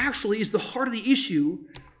 Well, that actually is the heart of the issue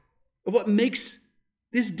of what makes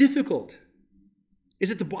this difficult. is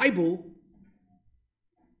that the Bible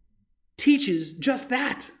teaches just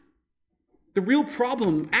that. The real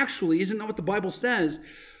problem actually isn't what the Bible says,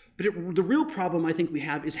 but the real problem I think we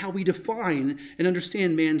have is how we define and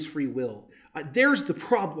understand man's free will. There's the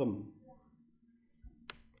problem.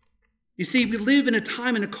 You see, we live in a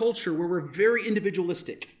time and a culture where we're very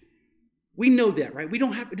individualistic. We know that, right?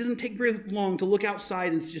 It doesn't take very long to look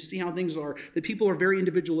outside and just see how things are, that people are very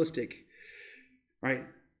individualistic, right?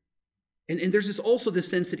 And there's also this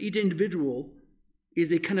sense that each individual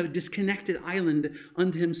is a kind of disconnected island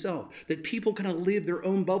unto himself, that people kind of live their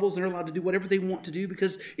own bubbles and are allowed to do whatever they want to do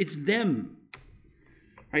because it's them,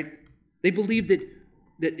 right? They believe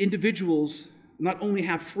that individuals not only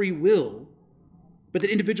have free will, but that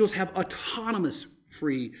individuals have autonomous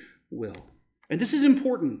free will. And this is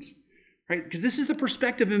important, right? Because this is the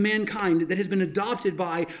perspective of mankind that has been adopted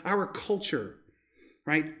by our culture,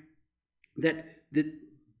 right? That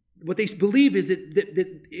what they believe is that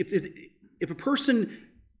if a person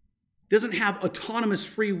doesn't have autonomous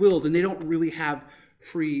free will, then they don't really have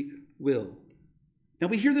free will. Now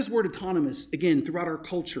we hear this word autonomous again throughout our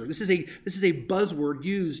culture. This is a buzzword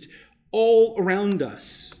used all around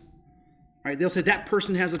us. Right? They'll say that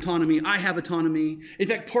person has autonomy, I have autonomy. In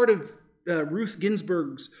fact, part of Ruth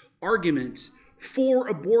Ginsburg's argument for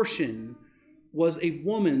abortion was a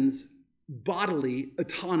woman's bodily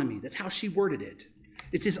autonomy. That's how she worded it.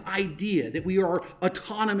 It's this idea that we are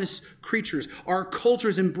autonomous creatures. Our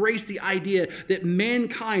cultures embrace the idea that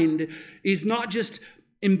mankind is not just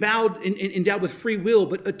endowed with free will,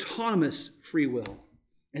 but autonomous free will.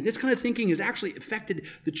 And this kind of thinking has actually affected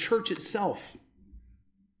the church itself.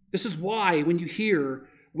 This is why when you hear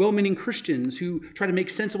well-meaning Christians who try to make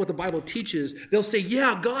sense of what the Bible teaches, they'll say,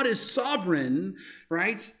 yeah, God is sovereign,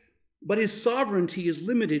 right? But his sovereignty is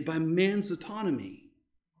limited by man's autonomy.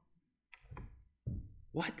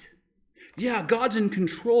 What? Yeah, God's in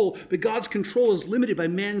control, but God's control is limited by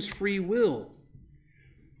man's free will.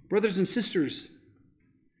 Brothers and sisters,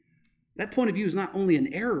 that point of view is not only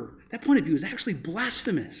an error, that point of view is actually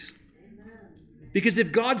blasphemous. Because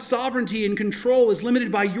if God's sovereignty and control is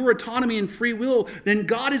limited by your autonomy and free will, then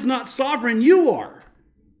God is not sovereign, you are.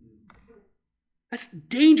 That's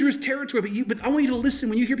dangerous territory, but I want you to listen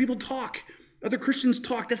when you hear people talk, other Christians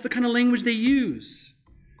talk, that's the kind of language they use.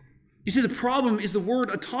 You see, the problem is the word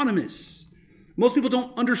autonomous. Most people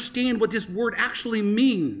don't understand what this word actually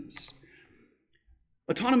means.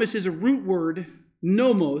 Autonomous is a root word,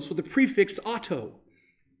 nomos, with the prefix auto.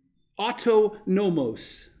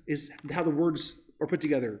 Autonomos is how the words are put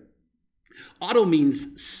together. Auto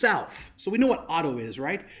means self. So we know what auto is,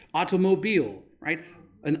 right? Automobile, right?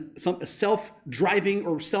 A self-driving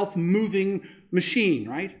or self-moving machine,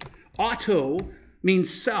 right? Auto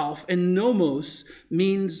means self, and nomos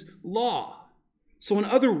means law. So in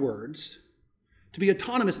other words, to be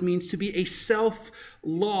autonomous means to be a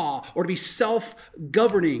self-law, or to be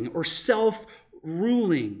self-governing or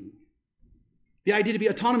self-ruling. The idea to be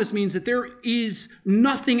autonomous means that there is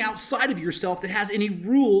nothing outside of yourself that has any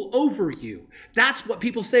rule over you. That's what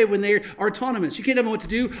people say when they are autonomous. You can't tell me what to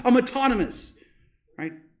do. I'm autonomous,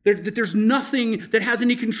 right? There's nothing that has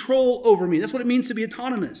any control over me. That's what it means to be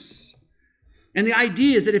autonomous. And the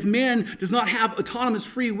idea is that if man does not have autonomous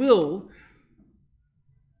free will,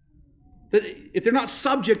 that if they're not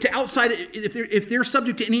subject to outside, if they're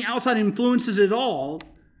subject to any outside influences at all,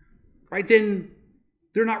 right, then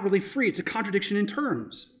they're not really free. It's a contradiction in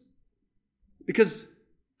terms. But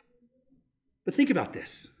think about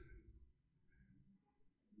this.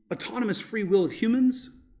 Autonomous free will of humans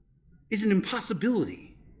is an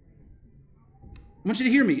impossibility. I want you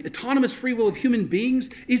to hear me. Autonomous free will of human beings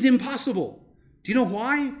is impossible. Do you know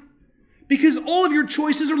why? Because all of your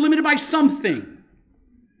choices are limited by something.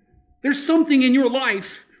 There's something in your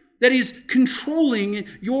life that is controlling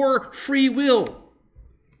your free will.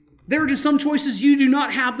 There are just some choices you do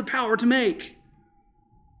not have the power to make.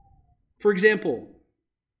 For example,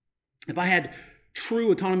 if I had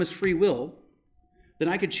true autonomous free will, then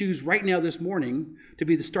I could choose right now this morning to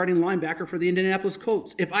be the starting linebacker for the Indianapolis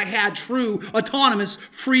Colts. If I had true autonomous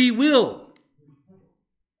free will.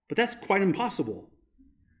 But that's quite impossible.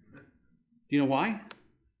 Do you know why?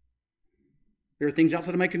 There are things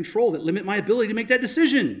outside of my control that limit my ability to make that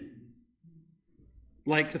decision.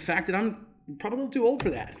 Like the fact that I'm probably a little too old for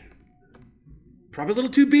that. Probably a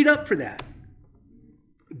little too beat up for that.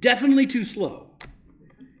 Definitely too slow.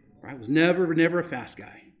 Right? I was never a fast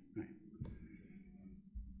guy.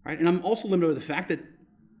 Right? And I'm also limited by the fact that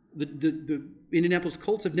the Indianapolis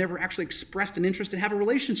Colts have never actually expressed an interest in having a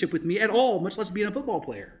relationship with me at all, much less being a football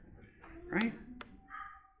player. Right?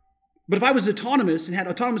 But if I was autonomous and had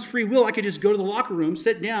autonomous free will, I could just go to the locker room,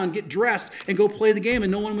 sit down, get dressed, and go play the game,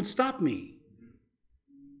 and no one would stop me.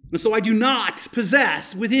 And so I do not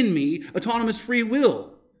possess within me autonomous free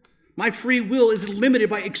will. My free will is limited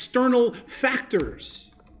by external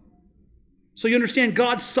factors. So you understand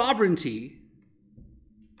God's sovereignty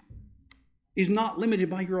is not limited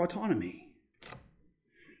by your autonomy.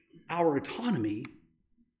 Our autonomy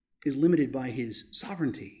is limited by his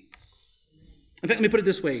sovereignty. In fact, let me put it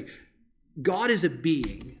this way. God is a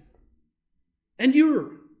being, and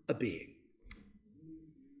you're a being.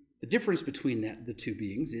 The difference between the two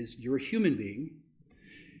beings is you're a human being,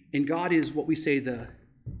 and God is what we say the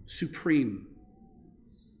supreme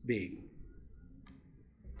being.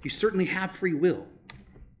 You certainly have free will.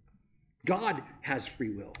 God has free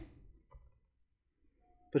will.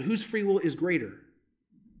 But whose free will is greater?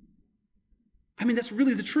 I mean, that's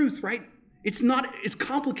really the truth, right? It's not as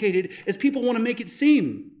complicated as people want to make it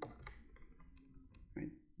seem. Right?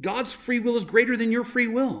 God's free will is greater than your free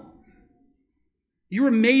will. You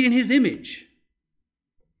were made in his image,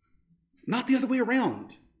 not the other way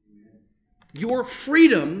around. Your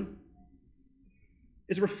freedom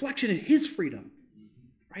is a reflection of his freedom.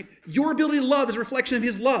 Right? Your ability to love is a reflection of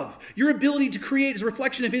his love. Your ability to create is a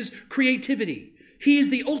reflection of his creativity. He is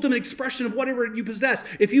the ultimate expression of whatever you possess.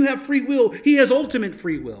 If you have free will, he has ultimate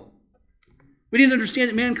free will. We need to understand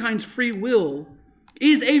that mankind's free will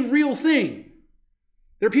is a real thing.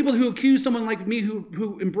 There are people who accuse someone like me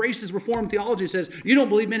who embraces Reformed theology and says, you don't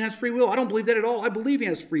believe man has free will. I don't believe that at all. I believe he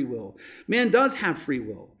has free will. Man does have free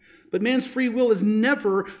will. But man's free will is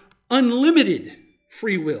never unlimited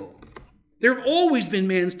free will. There have always been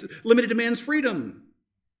limited to man's freedom.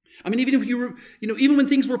 I mean, even if even when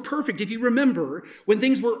things were perfect, if you remember, when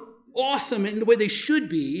things were awesome in the way they should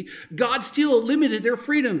be, God still limited their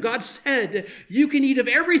freedom. God said, you can eat of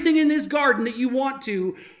everything in this garden that you want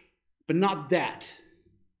to, but not that.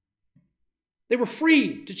 They were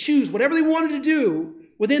free to choose whatever they wanted to do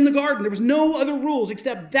within the garden. There was no other rules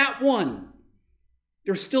except that one.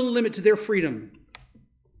 There was still a limit to their freedom.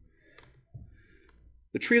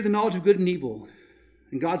 The tree of the knowledge of good and evil.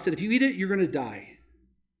 And God said, if you eat it, you're going to die.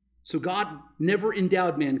 So God never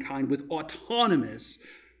endowed mankind with autonomous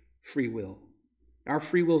free will. Our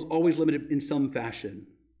free will is always limited in some fashion.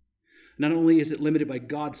 Not only is it limited by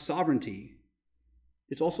God's sovereignty,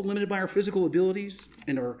 it's also limited by our physical abilities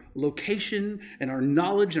and our location and our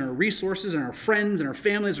knowledge and our resources and our friends and our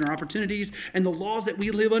families and our opportunities and the laws that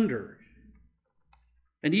we live under.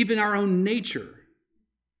 And even our own nature,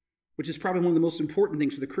 which is probably one of the most important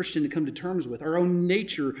things for the Christian to come to terms with. Our own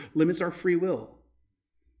nature limits our free will.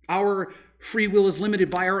 Our free will is limited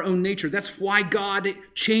by our own nature. That's why God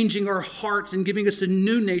changing our hearts and giving us a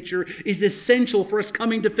new nature is essential for us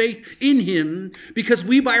coming to faith in him, because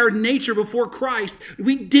we, by our nature before Christ,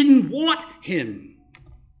 we didn't want him.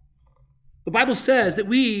 The Bible says that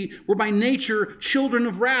we were by nature children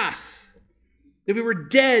of wrath, that we were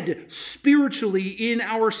dead spiritually in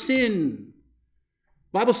our sin.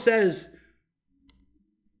 The Bible says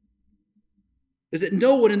is that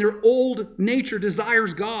no one in their old nature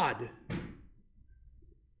desires God.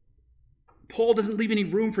 Paul doesn't leave any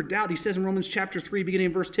room for doubt. He says in Romans chapter 3, beginning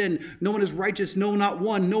in verse 10, no one is righteous, no, not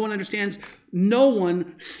one. No one understands. No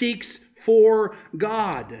one seeks for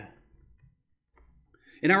God.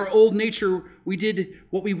 In our old nature, we did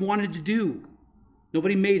what we wanted to do.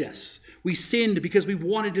 Nobody made us. We sinned because we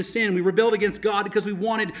wanted to sin. We rebelled against God because we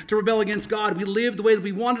wanted to rebel against God. We lived the way that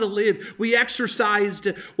we wanted to live. We exercised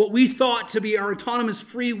what we thought to be our autonomous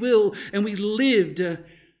free will, and we lived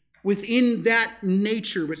within that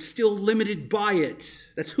nature, but still limited by it.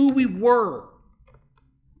 That's who we were.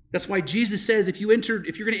 That's why Jesus says, if you're going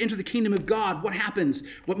to enter the kingdom of God, what happens?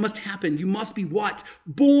 What must happen? You must be what?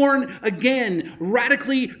 Born again,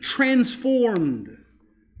 radically transformed.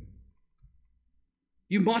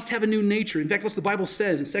 You must have a new nature. In fact, what the Bible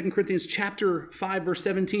says in 2 Corinthians chapter 5, verse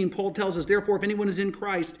 17, Paul tells us, therefore, if anyone is in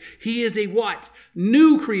Christ, he is a what?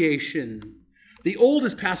 New creation. The old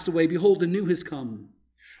has passed away. Behold, the new has come.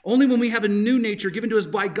 Only when we have a new nature given to us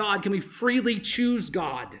by God can we freely choose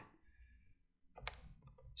God.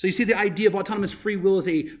 So you see, the idea of autonomous free will is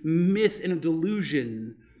a myth and a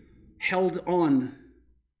delusion held on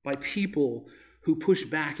by people who push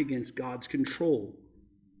back against God's control.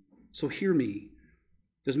 So hear me.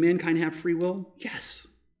 Does mankind have free will? Yes.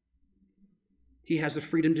 He has the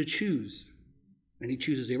freedom to choose, and he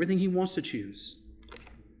chooses everything he wants to choose.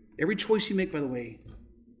 Every choice you make, by the way,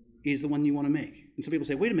 is the one you want to make. And some people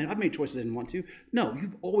say, wait a minute, I've made choices I didn't want to. No,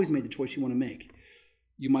 you've always made the choice you want to make.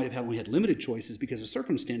 You might have only had limited choices because of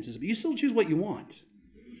circumstances, but you still choose what you want,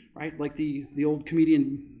 right? Like the old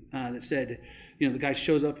comedian that said, the guy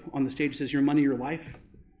shows up on the stage and says, your money, your life.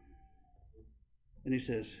 And he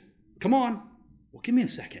says, come on. Well, give me a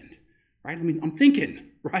second, right? I mean, I'm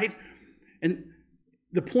thinking, right? And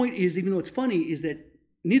the point is, even though it's funny, is that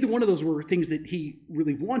neither one of those were things that he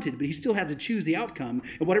really wanted, but he still had to choose the outcome,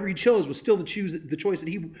 and whatever he chose was still the choice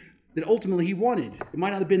that ultimately he wanted. It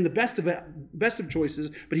might not have been the best of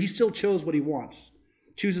choices, but he still chose what he wants,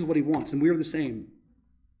 chooses what he wants, and we are the same.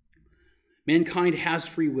 Mankind has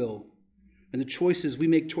free will, and we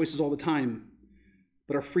make choices all the time,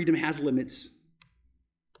 but our freedom has limits,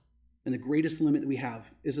 and the greatest limit that we have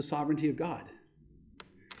is the sovereignty of God.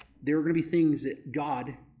 There are going to be things that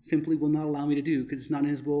God simply will not allow me to do because it's not in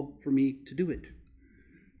his will for me to do it.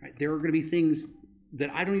 Right? There are going to be things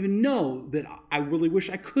that I don't even know that I really wish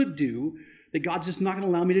I could do that God's just not going to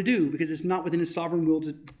allow me to do because it's not within his sovereign will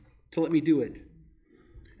to let me do it.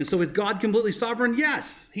 And so is God completely sovereign?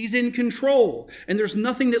 Yes, he's in control. And there's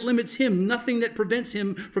nothing that limits him, nothing that prevents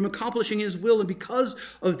him from accomplishing his will. And because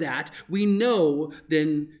of that, we know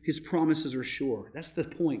then his promises are sure. That's the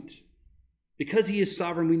point. Because he is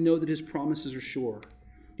sovereign, we know that his promises are sure.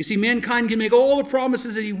 You see, mankind can make all the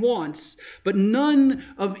promises that he wants, but none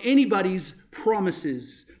of anybody's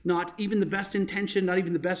promises, not even the best intention, not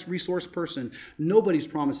even the best resource person, nobody's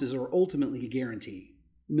promises are ultimately a guarantee.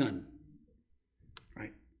 None.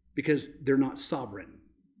 Right? Because they're not sovereign.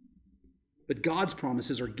 But God's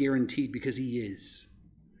promises are guaranteed because he is.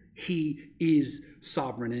 He is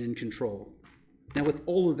sovereign and in control. Now, with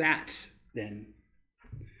all of that, then,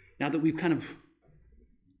 now that we've can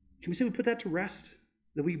we say we put that to rest?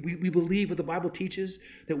 That we believe what the Bible teaches,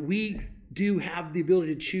 that we do have the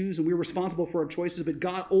ability to choose and we're responsible for our choices, but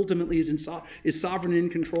God ultimately is sovereign and in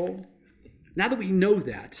control. Now that we know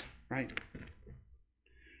that, right,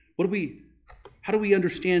 how do we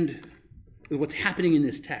understand what's happening in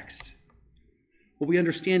this text? What we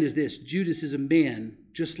understand is this: Judas is a man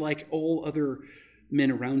just like all other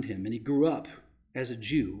men around him, and he grew up as a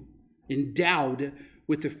Jew, endowed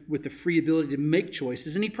with the free ability to make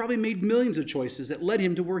choices, and he probably made millions of choices that led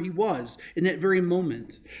him to where he was in that very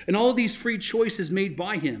moment. And all of these free choices made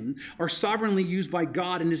by him are sovereignly used by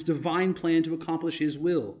God in his divine plan to accomplish his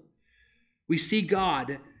will. We see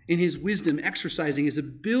God in his wisdom exercising his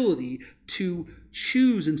ability to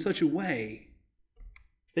choose in such a way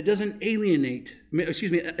that doesn't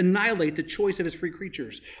annihilate the choice of his free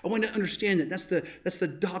creatures. I want to understand that that's the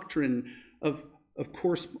doctrine of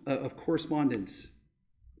correspondence.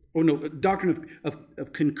 Doctrine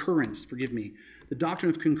of concurrence, forgive me. The doctrine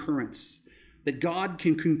of concurrence. That God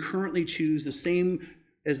can concurrently choose the same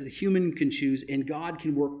as the human can choose, and God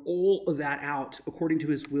can work all of that out according to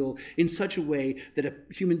his will in such a way that a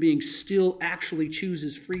human being still actually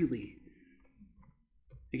chooses freely.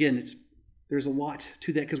 Again, there's a lot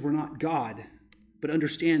to that because we're not God. But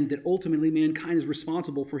understand that ultimately mankind is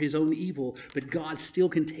responsible for his own evil, but God still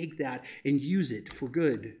can take that and use it for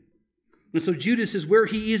good. And so Judas is where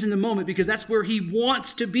he is in the moment because that's where he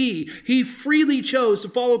wants to be. He freely chose to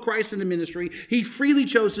follow Christ in the ministry. He freely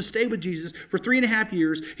chose to stay with Jesus for 3.5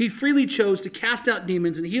 years. He freely chose to cast out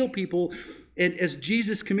demons and heal people as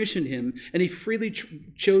Jesus commissioned him. And he freely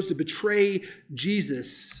chose to betray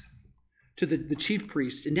Jesus to the chief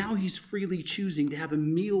priest. And now he's freely choosing to have a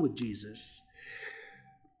meal with Jesus,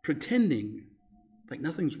 pretending like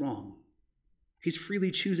nothing's wrong. He's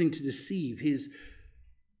freely choosing to deceive his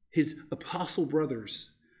apostle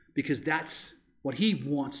brothers because that's what he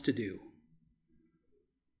wants to do.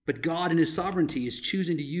 But God in his sovereignty is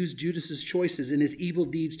choosing to use Judas's choices and his evil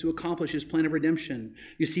deeds to accomplish his plan of redemption.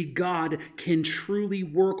 You see, God can truly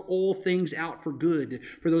work all things out for good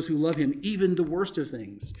for those who love him, even the worst of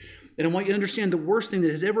things. And I want you to understand the worst thing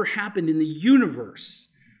that has ever happened in the universe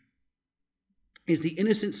is the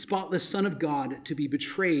innocent, spotless Son of God to be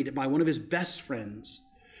betrayed by one of his best friends,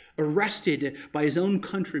 arrested by his own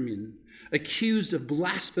countrymen, accused of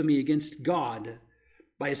blasphemy against God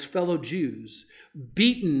by his fellow Jews,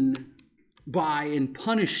 beaten by and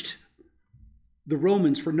punished the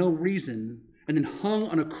Romans for no reason, and then hung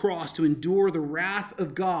on a cross to endure the wrath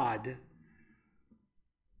of God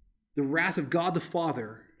the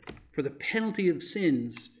Father for the penalty of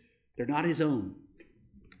sins. They're not his own.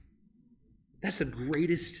 That's the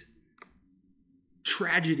greatest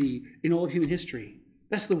tragedy in all of human history.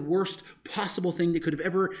 That's the worst possible thing that could have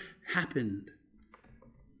ever happened.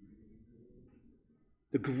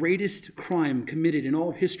 The greatest crime committed in all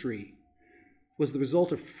of history was the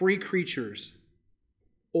result of free creatures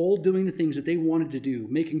all doing the things that they wanted to do,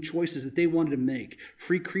 making choices that they wanted to make,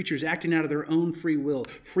 free creatures acting out of their own free will,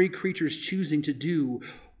 free creatures choosing to do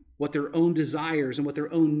what their own desires and what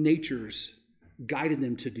their own natures guided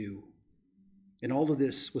them to do. And all of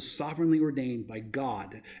this was sovereignly ordained by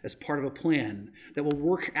God as part of a plan that will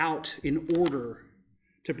work out in order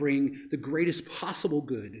to bring the greatest possible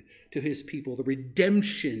good to his people, the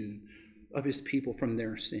redemption of his people from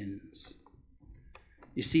their sins.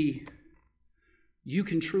 You see, you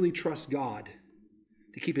can truly trust God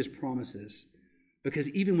to keep his promises, because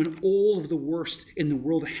even when all of the worst in the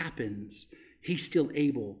world happens, he's still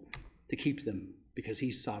able to keep them because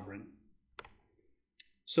he's sovereign.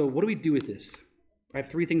 So what do we do with this? I have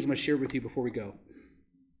 3 things I'm going to share with you before we go.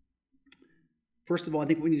 First of all, I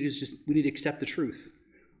think what we need to do is we need to accept the truth.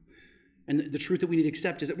 And the truth that we need to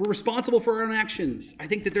accept is that we're responsible for our own actions. I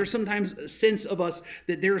think that there's sometimes a sense of us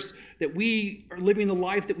that we are living the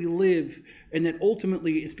life that we live, and that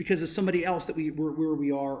ultimately it's because of somebody else that we're where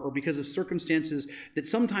we are, or because of circumstances that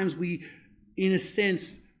sometimes we, in a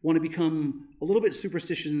sense, want to become a little bit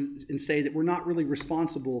superstitious and say that we're not really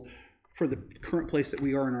responsible for the current place that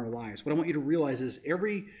we are in our lives. What I want you to realize is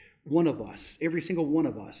every single one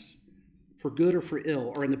of us, for good or for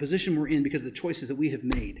ill, are in the position we're in because of the choices that we have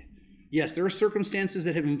made. Yes, there are circumstances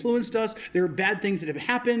that have influenced us. There are bad things that have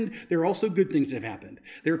happened. There are also good things that have happened.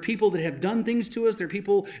 There are people that have done things to us. There are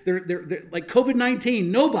people, they're like COVID-19.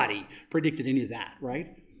 Nobody predicted any of that,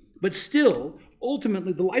 right? But still,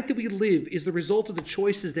 ultimately, the life that we live is the result of the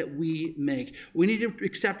choices that we make. We need to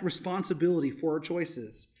accept responsibility for our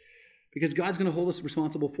choices, because God's going to hold us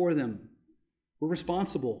responsible for them. We're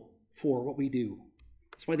responsible for what we do.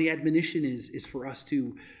 That's why the admonition is for us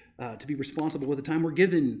to be responsible with the time we're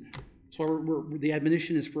given. That's why the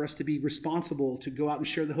admonition is for us to be responsible, to go out and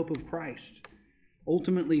share the hope of Christ.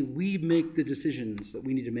 Ultimately, we make the decisions that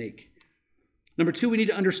we need to make. Number 2, we need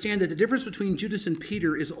to understand that the difference between Judas and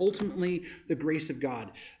Peter is ultimately the grace of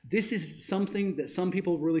God. This is something that some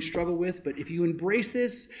people really struggle with, but if you embrace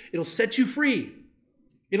this, it'll set you free.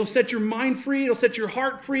 It'll set your mind free. It'll set your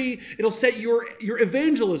heart free. It'll set your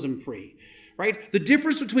evangelism free, right? The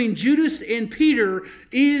difference between Judas and Peter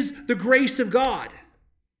is the grace of God.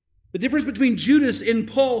 The difference between Judas and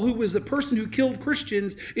Paul, who was the person who killed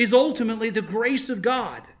Christians, is ultimately the grace of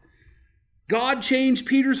God. God changed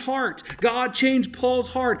Peter's heart. God changed Paul's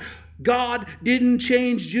heart. God didn't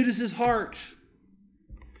change Judas's heart.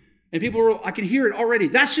 And I can hear it already.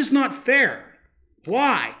 That's just not fair.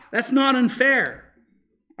 Why? That's not unfair.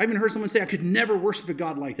 I even heard someone say, I could never worship a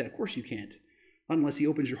God like that. Of course you can't, unless he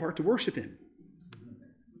opens your heart to worship him.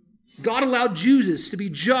 God allowed Judas to be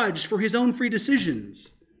judged for his own free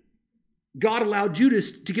decisions. God allowed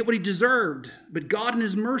Judas to get what he deserved, but God in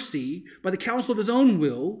his mercy, by the counsel of his own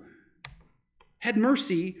will, had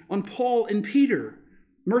mercy on Paul and Peter.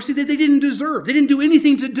 Mercy that they didn't deserve. They didn't do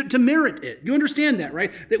anything to merit it. You understand that,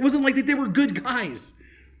 right? It wasn't like that they were good guys.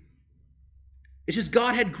 It's just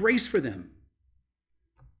God had grace for them.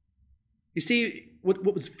 You see,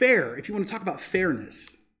 what was fair, if you want to talk about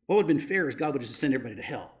fairness, what would have been fair is God would just send everybody to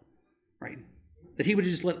hell, right? That he would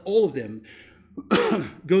just let all of them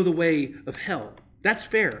go the way of hell. That's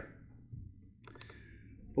fair.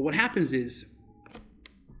 But what happens is,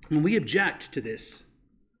 when we object to this,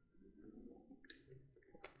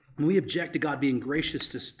 when we object to God being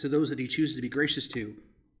gracious to those that he chooses to be gracious to,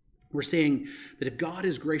 we're saying that if God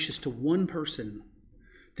is gracious to one person,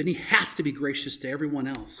 then he has to be gracious to everyone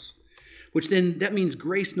else. Which then, that means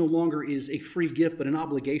grace no longer is a free gift, but an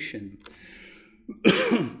obligation.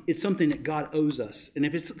 It's something that God owes us. And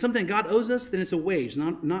if it's something God owes us, then it's a wage,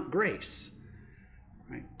 not grace.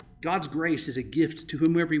 Right? God's grace is a gift to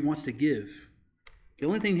whomever he wants to give. The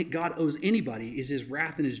only thing that God owes anybody is his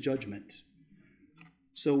wrath and his judgment.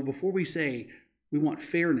 So before we say we want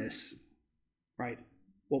fairness, right,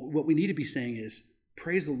 what we need to be saying is,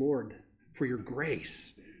 praise the Lord for your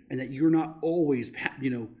grace, and that you're not always,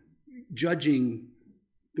 judging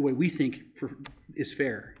the way we think is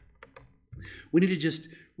fair. We need to just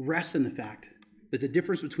rest in the fact that the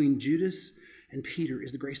difference between Judas and Peter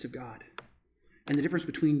is the grace of God. And the difference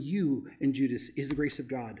between you and Judas is the grace of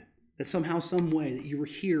God. That somehow, some way, that you were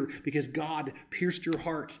here because God pierced your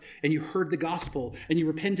heart and you heard the gospel and you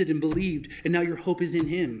repented and believed, and now your hope is in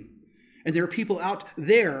him. And there are people out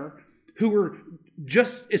there who were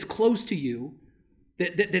just as close to you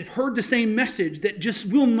that have heard the same message that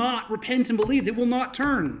just will not repent and believe. They will not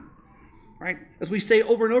turn. Right? As we say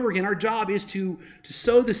over and over again, our job is to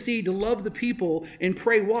sow the seed, to love the people, and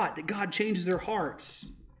pray what? That God changes their hearts.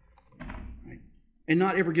 Right? And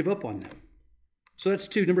not ever give up on them. So that's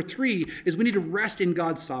 2. Number 3 is we need to rest in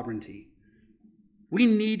God's sovereignty. We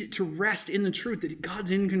need to rest in the truth that God's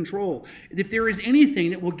in control. If there is anything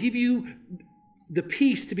that will give you the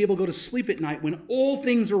peace to be able to go to sleep at night when all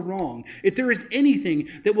things are wrong, if there is anything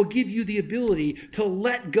that will give you the ability to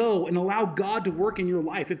let go and allow God to work in your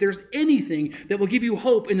life, if there's anything that will give you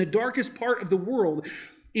hope in the darkest part of the world,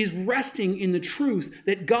 is resting in the truth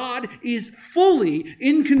that God is fully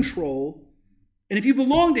in control. And if you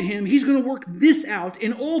belong to him, he's going to work this out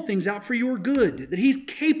and all things out for your good. That he's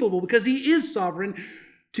capable, because he is sovereign,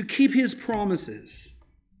 to keep his promises.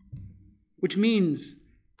 Which means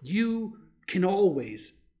you can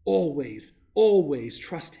always, always, always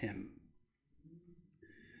trust him.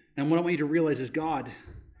 And what I want you to realize is God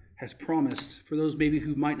has promised, for those maybe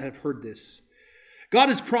who might not have heard this, God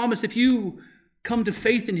has promised if you come to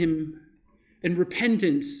faith in him and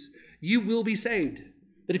repentance, you will be saved.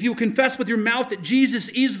 That if you will confess with your mouth that Jesus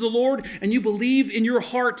is the Lord, and you believe in your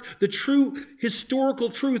heart the true historical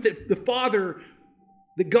truth that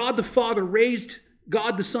God the Father raised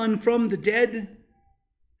God the Son from the dead,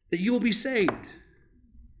 that you will be saved.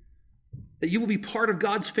 That you will be part of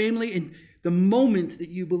God's family in the moment that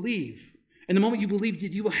you believe. And the moment you believe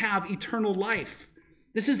that you will have eternal life.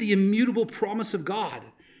 This is the immutable promise of God.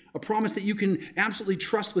 A promise that you can absolutely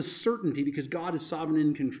trust with certainty because God is sovereign and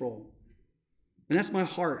in control. And that's my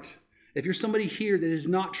heart. If you're somebody here that has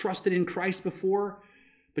not trusted in Christ before,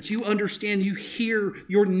 but you understand, you hear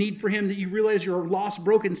your need for him, that you realize you're a lost,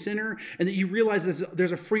 broken sinner, and that you realize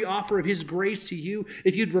there's a free offer of his grace to you,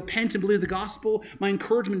 if you'd repent and believe the gospel, my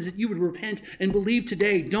encouragement is that you would repent and believe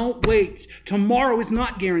today. Don't wait. Tomorrow is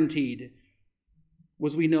not guaranteed.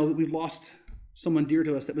 As we know that we've lost someone dear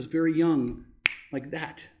to us that was very young, like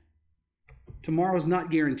that. Tomorrow is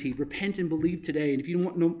not guaranteed. Repent and believe today. And if you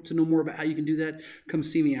want to know more about how you can do that, come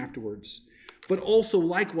see me afterwards. But also,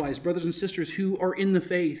 likewise, brothers and sisters who are in the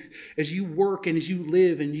faith, as you work and as you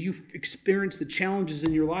live and you experience the challenges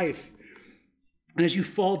in your life, and as you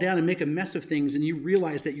fall down and make a mess of things and you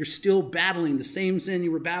realize that you're still battling the same sin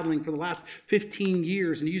you were battling for the last 15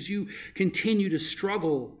 years, and as you continue to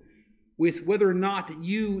struggle with whether or not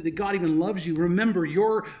that God even loves you, remember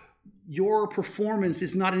your performance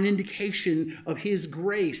is not an indication of his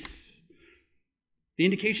grace. The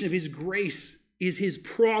indication of his grace is his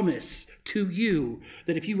promise to you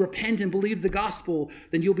that if you repent and believe the gospel,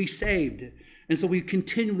 then you'll be saved. And so we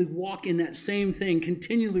continually walk in that same thing,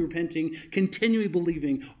 continually repenting, continually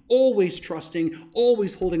believing, always trusting,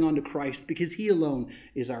 always holding on to Christ, because he alone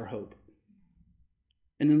is our hope.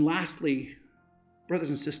 And then lastly, brothers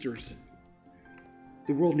and sisters,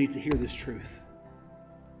 the world needs to hear this truth.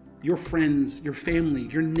 Your friends, your family,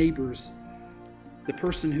 your neighbors, the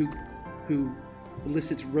person who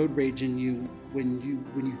elicits road rage in you when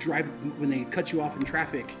you drive, when they cut you off in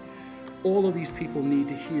traffic, all of these people need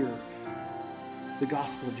to hear the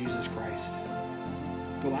gospel of Jesus Christ.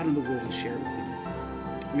 Go out in the world and share it with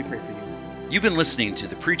them. Let me pray for you. You've been listening to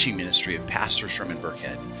the preaching ministry of Pastor Sherman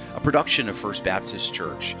Burkhead, a production of First Baptist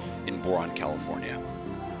Church in Boron, California.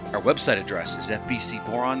 Our website address is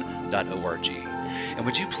fbcboron.org. And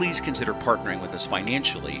would you please consider partnering with us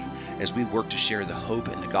financially as we work to share the hope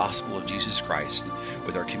and the gospel of Jesus Christ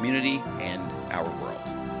with our community and our world.